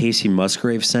when Casey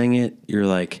Musgrave sang it, you're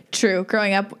like... True.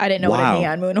 Growing up, I didn't know what a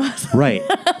Neon Moon was. Right.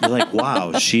 You're like,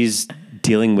 wow, she's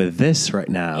dealing with this right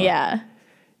now. Yeah.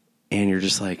 And you're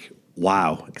just like,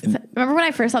 wow. Remember when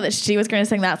I first saw that she was going to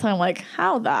sing that song? I'm like,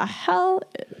 how the hell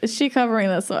is she covering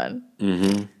this one?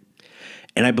 Mm-hmm.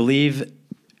 And I believe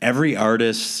every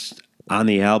artist on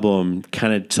the album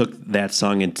kind of took that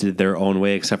song into their own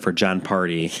way, except for John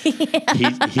Party.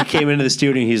 Yeah. He came into the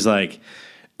studio and he's like,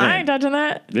 I ain't touching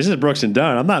that. This is Brooks and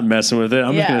Dunn. I'm not messing with it.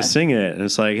 I'm just going to sing it. And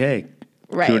it's like, hey,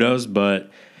 kudos. But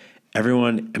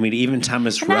everyone, I mean, even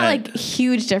Thomas Rhett. Not like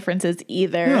huge differences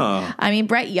either. No. I mean,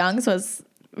 Brett Young's was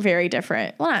very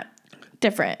different. Well, not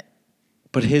different.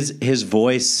 But his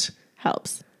voice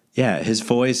helps. Yeah, his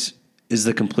voice is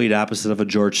the complete opposite of a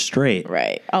George Strait.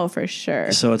 Right. Oh, for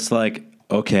sure. So it's like,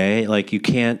 okay, like you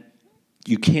can't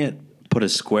put a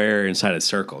square inside a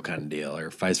circle kind of deal, or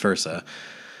vice versa.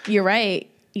 You're right.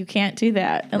 You can't do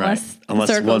that unless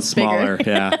one's smaller.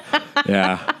 Bigger. Yeah.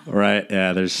 Yeah. Right.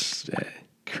 Yeah. There's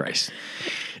Christ.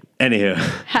 Anywho.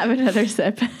 Have another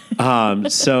sip.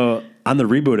 So on the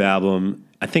Reboot album,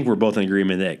 I think we're both in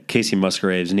agreement that Casey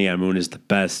Musgrave's Neon Moon is the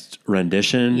best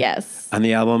rendition. Yes. On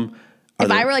the album. If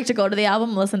I were like to go to the album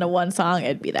and listen to one song,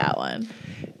 it'd be that one.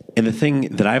 And the thing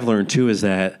that I've learned too is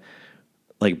that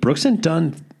like Brooks and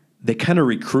Dunn, they kind of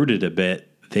recruited a bit.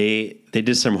 They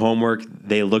did some homework.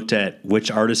 They looked at which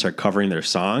artists are covering their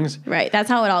songs. Right. That's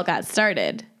how it all got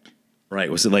started.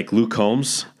 Right. Was it like Luke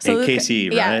Combs and Casey,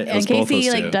 right? Yeah, and Casey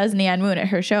like does Neon Moon at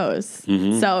her shows.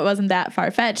 Mm-hmm. So it wasn't that far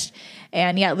fetched.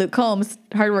 And yeah, Luke Combs,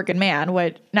 hardworking man,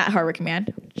 not hardworking man,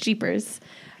 Jeepers.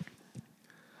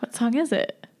 What song is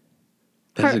it?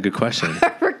 That's a good question.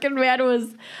 Hardworking man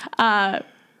was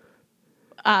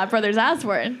Brothers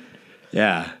Osborne.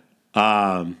 Yeah.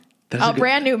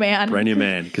 Brand New Man. Brand New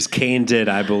Man. Because Kane did,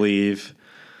 I believe.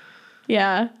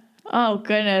 Yeah. Oh,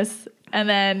 goodness. And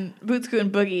then Boot Scoot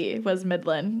and Boogie was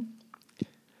Midland.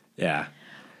 Yeah.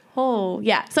 Oh,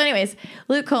 yeah. So anyways,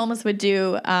 Luke Combs would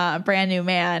do Brand New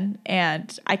Man,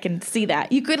 and I can see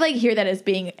that. You could like hear that as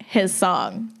being his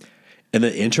song. And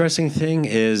the interesting thing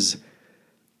is,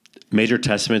 major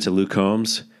testament to Luke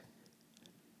Combs,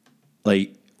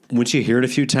 like once you hear it a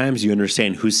few times, you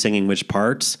understand who's singing which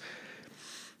parts.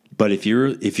 But if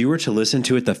you were to listen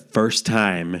to it the first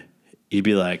time, you'd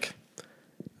be like,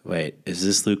 wait, is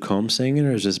this Luke Combs singing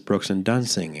or is this Brooks and Dunn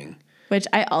singing? Which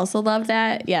I also love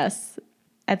that, yes,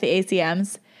 at the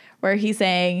ACMs, where he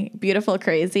sang Beautiful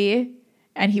Crazy,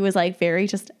 and he was like very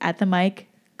just at the mic,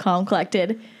 calm,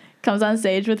 collected, comes on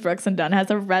stage with Brooks and Dunn,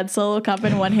 has a red Solo cup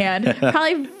in one hand,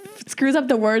 probably screws up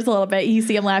the words a little bit. You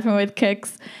see him laughing with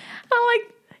kicks. I'm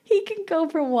like, he can go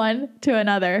from one to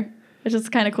another, which is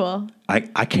kind of cool. I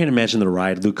can't imagine the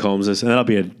ride Luke Combs is, and that'll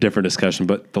be a different discussion,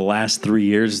 but the last 3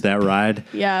 years, that ride.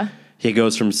 Yeah. He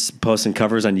goes from posting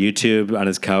covers on YouTube on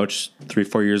his couch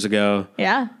 3-4 years ago.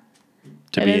 Yeah.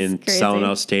 to It be is in crazy. selling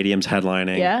out stadiums,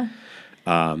 headlining. Yeah.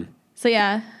 So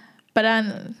yeah, but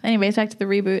anyways, back to the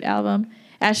Reboot album.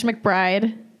 Ashley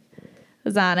McBride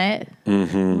was on it.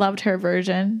 Mm-hmm. Loved her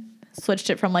version. Switched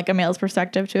it from like a male's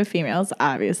perspective to a female's,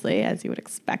 obviously, as you would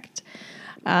expect.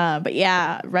 But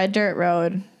yeah, Red Dirt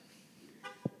Road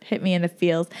hit me in the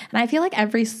feels, and I feel like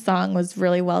every song was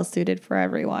really well suited for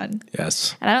everyone.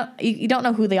 Yes. And you don't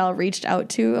know who they all reached out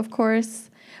to, of course,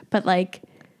 but like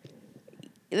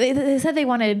they said they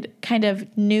wanted kind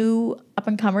of new up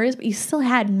and comers, but you still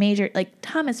had major, like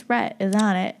Thomas Rhett is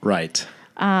on it. Right.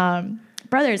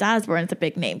 Brothers Osborne's a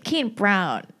big name. Kane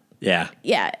Brown. Yeah.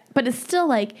 Yeah, but it's still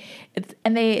like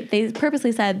and they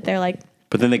purposely said they're like,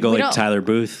 But then they go We like don't- Tyler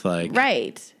Booth, like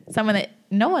right, someone that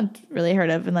no one's really heard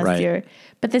of unless Right. you're.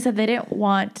 But they said they didn't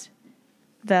want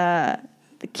the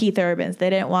Keith Urbans, they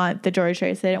didn't want the George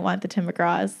Strait, they didn't want the Tim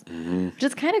McGraws, which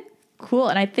is kind of cool,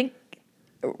 and I think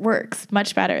it works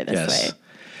much better this way.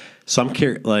 So I'm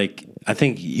curious. Like, I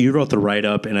think you wrote the write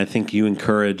up, and I think you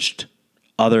encouraged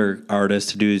other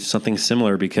artists to do something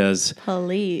similar because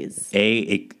Please.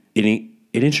 it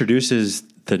introduces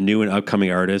the new and upcoming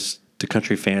artists to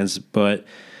country fans, but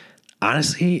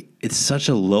honestly, it's such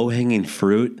a low hanging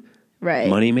fruit Right.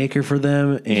 moneymaker for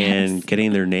them and Yes.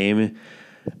 getting their name.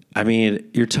 I mean,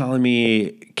 you're telling me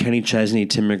Kenny Chesney,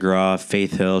 Tim McGraw,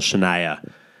 Faith Hill, Shania.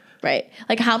 Right.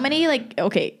 Like how many, like,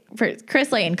 okay, first,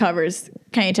 Chris Lane covers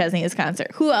Kenny Chesney's concert.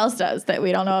 Who else does that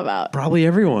we don't know about? Probably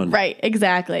everyone. Right.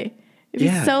 Exactly. It'd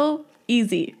Yeah. be so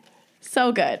easy.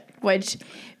 So good. Which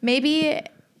maybe,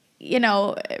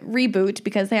 reboot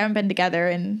because they haven't been together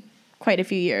in quite a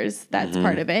few years. That's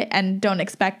part of it. And don't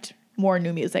expect more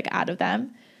new music out of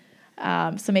them.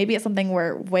 So maybe it's something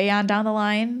where way on down the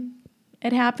line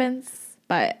it happens,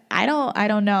 but I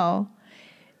don't know.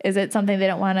 Is it something they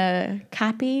don't want to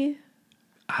copy?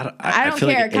 I don't feel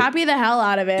care. like Copy the hell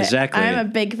out of it. Exactly. I'm a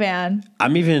big fan.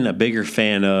 I'm even a bigger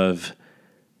fan of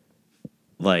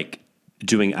like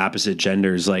doing opposite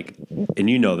genders. Like, and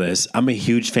you know this, I'm a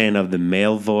huge fan of the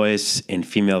male voice and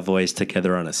female voice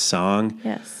together on a song.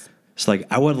 Yes. So like,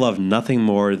 I would love nothing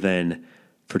more than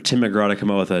for Tim McGraw to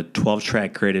come out with a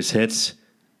 12-track greatest hits,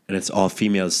 and it's all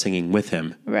females singing with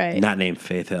him. Right. Not named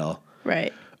Faith Hill.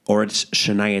 Right. Or it's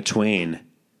Shania Twain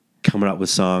coming out with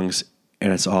songs,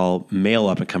 and it's all male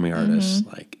up-and-coming artists.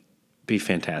 Like, be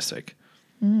fantastic.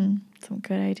 Some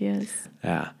good ideas.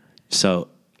 Yeah. So,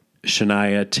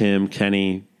 Shania, Tim,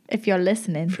 Kenny, If you're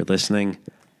listening, if you're listening,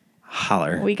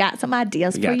 holler. we got some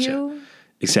ideas for gotcha. you.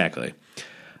 Exactly.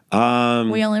 We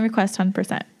only request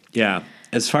 100%. Yeah.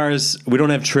 As far as, we don't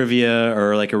have trivia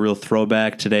or like a real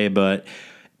throwback today, but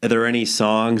are there any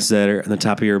songs that are on the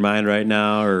top of your mind right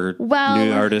now or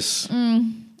new artists?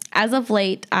 As of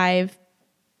late, I've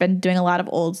been doing a lot of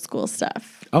old school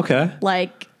stuff. Okay.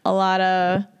 Like a lot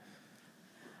of,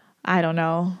 I don't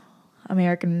know,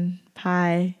 American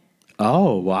Pie.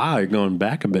 Oh, wow. You're going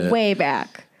back a bit. Way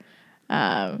back.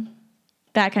 That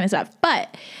kind of stuff.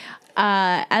 But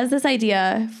as this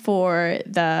idea for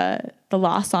the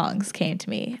lost songs came to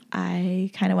me, I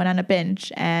kind of went on a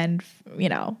binge and,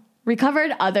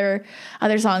 recovered other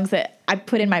songs that I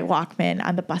put in my Walkman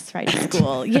on the bus ride to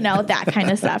school, that kind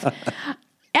of stuff.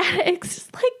 And it's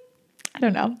just like, I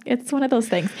don't know. It's one of those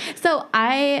things. So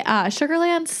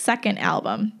Sugarland's second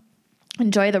album,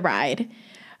 Enjoy the Ride.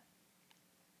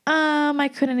 I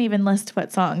couldn't even list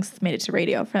what songs made it to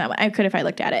radio for that one. I could if I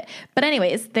looked at it. But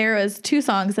anyways, there was two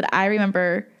songs that I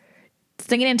remember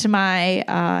singing into my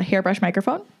hairbrush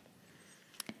microphone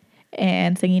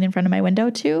and singing in front of my window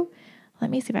too. Let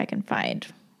me see if I can find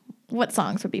what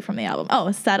songs would be from the album.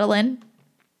 Oh, Settle In,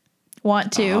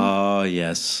 Want To, Oh,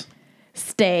 yes.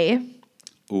 Stay.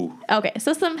 Ooh. Okay,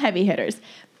 so some heavy hitters.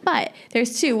 But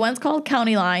there's two. One's called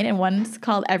County Line and one's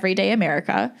called Everyday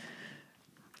America.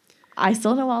 I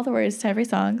still know all the words to every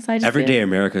song. So I just Everyday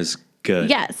America's good.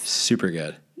 Yes. Super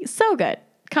good. So good.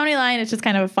 County Line is just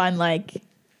kind of a fun, like,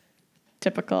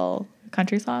 typical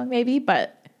country song, maybe.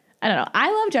 But I don't know.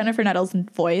 I love Jennifer Nettles'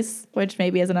 voice, which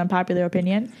maybe is an unpopular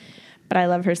opinion. But I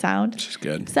love her sound. She's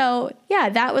good. So, yeah,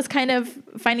 that was kind of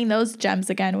finding those gems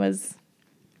again was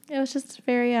just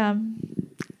very,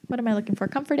 what am I looking for?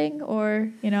 Comforting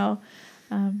or,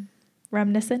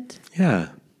 reminiscent. Yeah.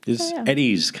 Just yeah. at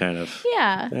ease, kind of.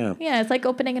 Yeah. Yeah. It's like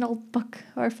opening an old book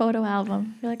or a photo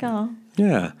album. You're like, oh.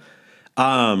 Yeah.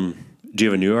 Do you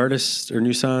have a new artist or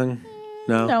new song?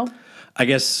 No? I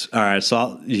guess, all right,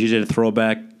 so you did a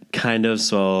throwback, kind of.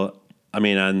 So, I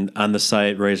mean, on the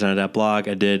site, Raised on That blog,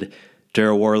 I did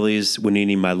Daryl Worley's When You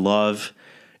Need My Love.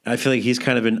 I feel like he's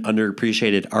kind of an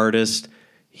underappreciated artist.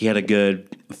 He had a good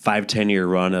 5-10 year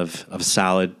run of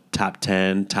solid top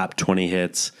 10, top 20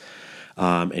 hits.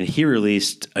 And he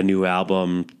released a new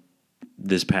album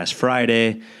this past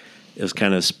Friday. It was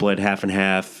kind of split half and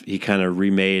half. He kind of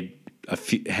remade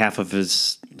half of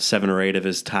his 7 or 8 of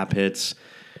his top hits,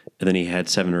 and then he had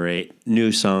 7 or 8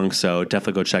 new songs. So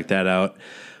definitely go check that out.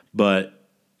 But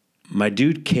my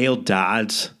dude Cale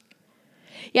Dodds,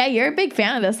 Yeah, you're a big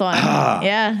fan of this one.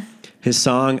 Yeah. his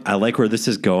song "I Like Where This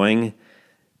Is Going,"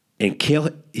 and Cale,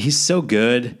 he's so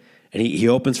good, and he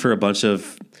opens for a bunch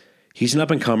of. He's an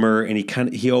up and comer, and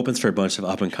he opens for a bunch of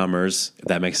up and comers. If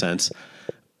that makes sense,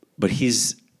 but I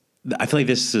feel like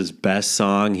this is his best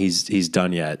song he's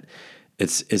done yet. It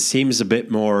seems a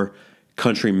bit more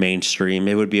country mainstream.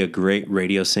 It would be a great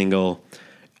radio single.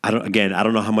 I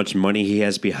don't know how much money he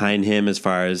has behind him as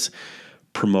far as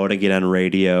promoting it on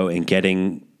radio and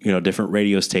getting, different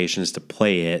radio stations to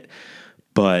play it,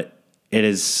 but it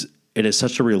is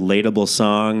such a relatable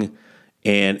song,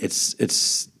 and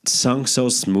it's sung so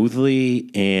smoothly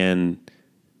and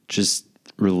just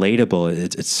relatable.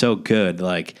 It's so good.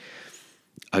 Like,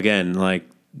 again, like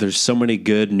there's so many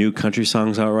good new country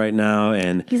songs out right now,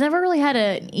 and He's never really had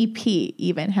an EP,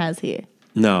 even, has he?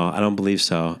 no, I don't believe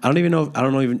so. I don't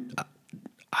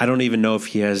even know if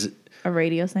he has A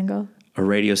radio single? a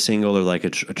radio single or like a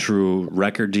true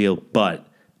record deal, but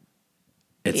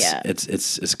Yeah.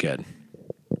 it's good.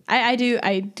 I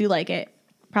do like it.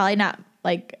 Probably not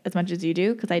like as much as you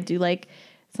do, because I do like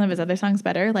some of his other songs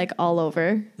better, like All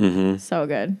Over. Mm-hmm. So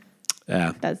good.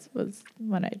 Yeah. That was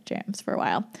one of my jams for a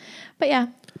while. But yeah,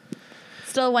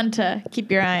 still one to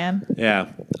keep your eye on. Yeah.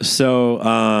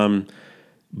 So,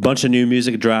 bunch of new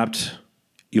music dropped.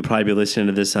 You'll probably be listening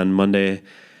to this on Monday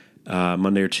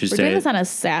or Tuesday. We're doing this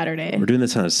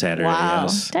on a Saturday. Wow.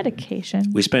 Yes.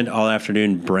 Dedication. We spent all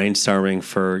afternoon brainstorming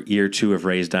for year 2 of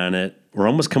Raised on It. We're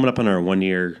almost coming up on our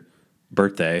 1-year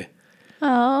birthday.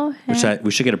 Oh.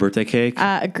 We should get a birthday cake.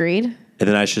 Agreed. And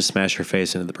then I should smash her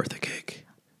face into the birthday cake.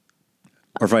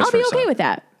 Or vice I'll versa. be okay with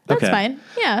that. That's Okay. fine.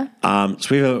 Yeah.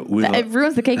 So It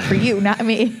ruins the cake for you, not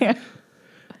me.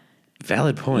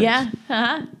 valid point. Yeah.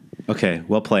 Uh-huh. Okay,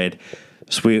 well played.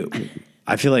 So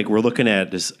I feel like we're looking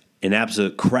at just an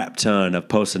absolute crap ton of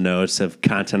post-it notes of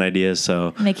content ideas.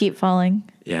 So And they keep falling.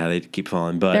 yeah, they keep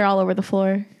falling, but They're all over the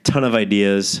floor. ton of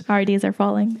ideas. Our ideas are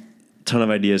falling. Ton of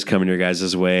ideas coming your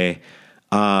guys' way.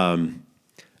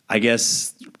 I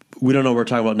guess we don't know what we're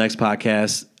talking about next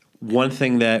podcast. One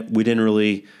thing that we didn't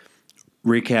really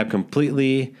recap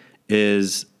completely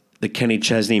is the Kenny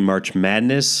Chesney March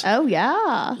Madness. Oh,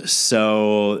 yeah.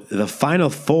 So the Final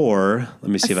Four,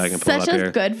 let me see if I can pull it Such up a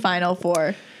here. good Final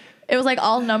Four. It was like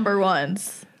all number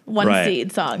ones. One Right.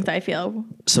 seed songs, I feel.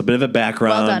 So a bit of a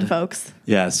background. Well done, folks.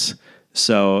 Yes.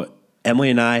 So Emily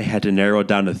and I had to narrow it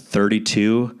down to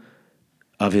 32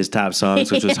 of his top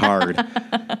songs, which was hard.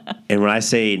 And when I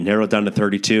say narrow it down to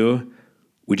 32,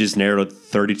 we just narrowed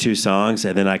 32 songs,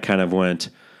 and then I kind of went,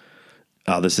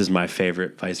 oh, this is my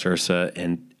favorite, vice versa,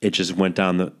 and it just went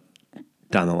down the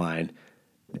line.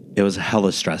 It was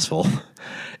hella stressful.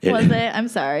 Was it? I'm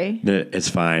sorry. It's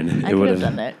fine. I could have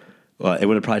done it. Well, it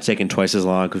would have probably taken twice as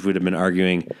long because we'd have been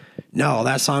arguing, no,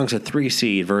 that song's a 3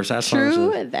 seed versus that song's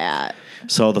True that.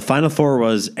 So the Final Four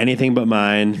was Anything But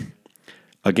Mine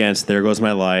against There Goes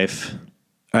My Life.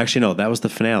 Or actually, no, that was the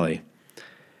finale.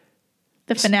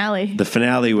 The finale. The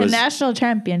finale was... The national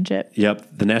championship.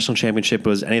 Yep. The national championship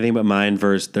was Anything But Mine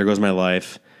versus There Goes My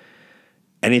Life.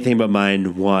 Anything But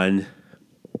Mine won.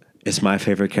 It's my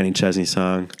favorite Kenny Chesney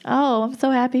song. Oh, I'm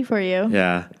so happy for you.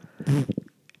 Yeah.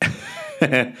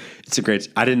 It's a great...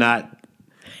 I did not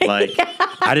fix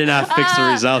the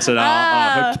results at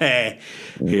all. Oh, okay.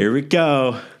 Here we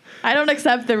go. I don't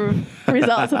accept the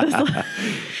results of this.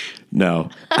 No.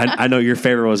 I know your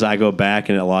favorite was I Go Back,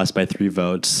 and it lost by 3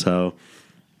 votes. So,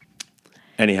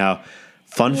 anyhow,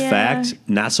 fun fact,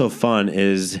 not so fun,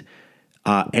 is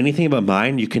Anything But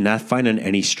Mine you cannot find on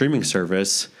any streaming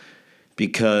service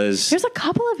because There's a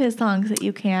couple of his songs that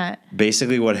you can't.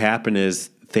 basically what happened is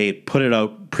they put it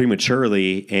out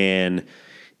prematurely, and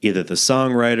either the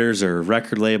songwriters or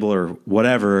record label or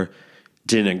whatever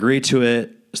didn't agree to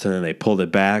it, so then they pulled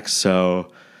it back.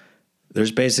 So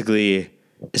it's basically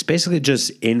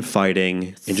just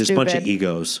infighting and just a bunch of Stupid.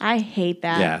 egos. I hate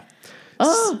that. Yeah.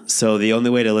 Oh, So the only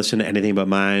way to listen to Anything But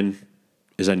Mine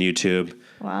is on YouTube.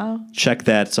 wow. Check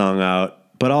that song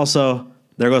out. But also,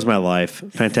 There Goes My Life.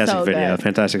 Fantastic So video. good.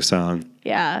 Fantastic song.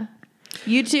 Yeah.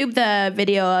 YouTube the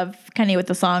video of Kenny with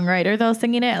the songwriter, though,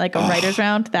 singing it, like a writer's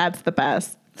round. That's the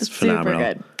best. It's super phenomenal.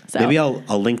 good. So. Maybe I'll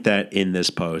link that in this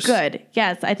post. Good.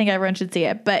 Yes, I think everyone should see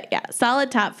it. But yeah, solid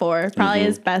top 4. Probably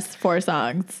his best 4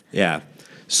 songs. Yeah.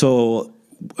 So,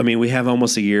 we have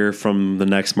almost a year from the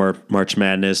next March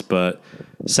Madness, but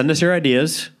send us your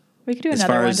ideas. We could do As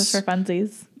another far one as- just for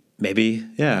funsies. Maybe,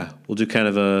 yeah. We'll do kind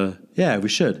of we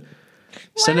should.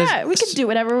 Why not? We can do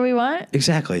whatever we want.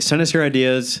 Exactly. Send us your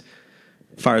ideas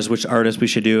as far as which artist we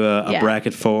should do a Yeah.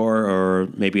 bracket for, or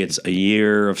maybe it's a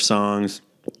year of songs,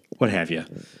 what have you.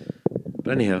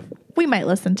 But anyhow, We might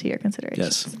listen to your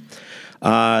considerations. yes.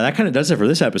 That kind of does it for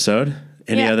this episode.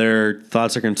 Any Yeah. other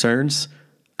thoughts or concerns?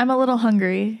 I'm a little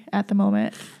hungry at the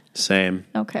moment. Same.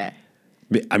 Okay.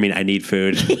 I mean, I need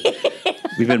food.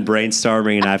 We've been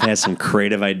brainstorming, and I've had some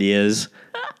creative ideas.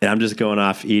 And I'm just going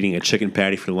off eating a chicken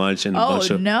patty for lunch and a bunch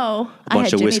of no. a bunch I had of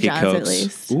Jimmy whiskey John's cokes. at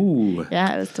least. Ooh.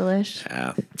 Yeah, it was delish.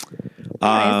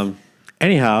 Yeah.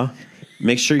 Anyhow,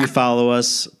 make sure you follow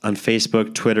us on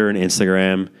Facebook, Twitter, and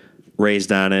Instagram.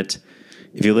 Raised on it.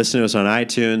 If you listen to us on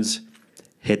iTunes,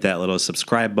 hit that little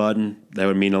subscribe button. That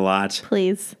would mean a lot.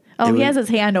 Please. Oh, he has his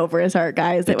hand over his heart,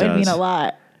 guys. It would mean does. a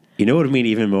lot. You know what would mean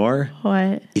even more?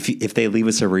 What? If they leave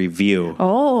us a review,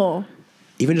 Oh,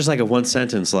 even just like a one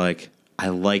sentence, like "I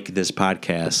like this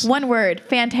podcast," one word.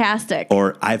 Fantastic.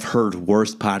 or "I've heard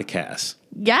worse podcasts."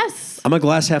 Yes. I'm a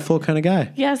glass half full kind of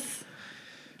guy. Yes.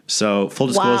 So full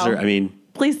disclosure, Wow. I mean,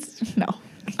 Please. No.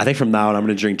 I think from now on I'm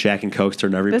going to drink Jack and Cokes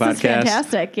during every This podcast. is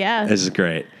fantastic. Yeah. This is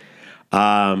great. But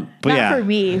Not yeah, for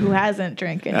me, who hasn't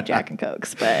drinking Jack and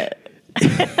Cokes, but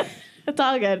it's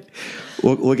all good.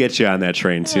 we'll get you on that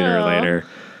train sooner or Oh. later.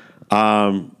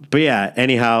 But yeah,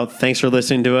 anyhow, thanks for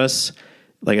listening to us.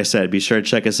 Like I said, be sure to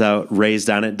check us out,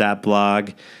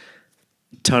 raisedonit.blog.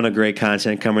 Ton of great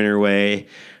content coming your way.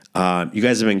 You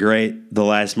guys have been great the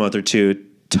last month or two.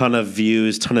 Ton of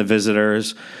views, ton of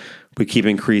visitors. We keep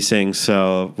increasing,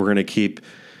 so we're going to keep,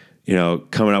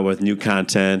 coming out with new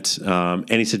content.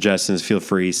 Any suggestions, feel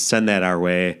free, send that our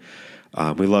way.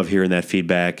 We love hearing that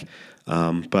feedback.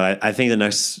 But I think the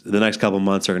next couple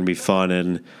months are going to be fun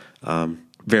and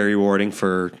very rewarding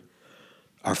for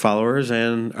our followers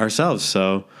and ourselves.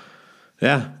 So,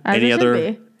 yeah. As it should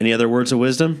be. Any other words of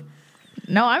wisdom?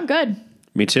 No, I'm good.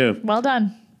 Me too. Well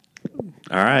done.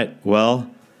 All right. Well,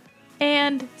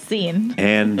 And scene.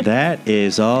 and that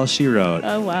is all she wrote.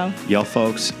 Oh, wow. Y'all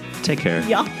folks, take care.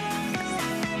 Y'all.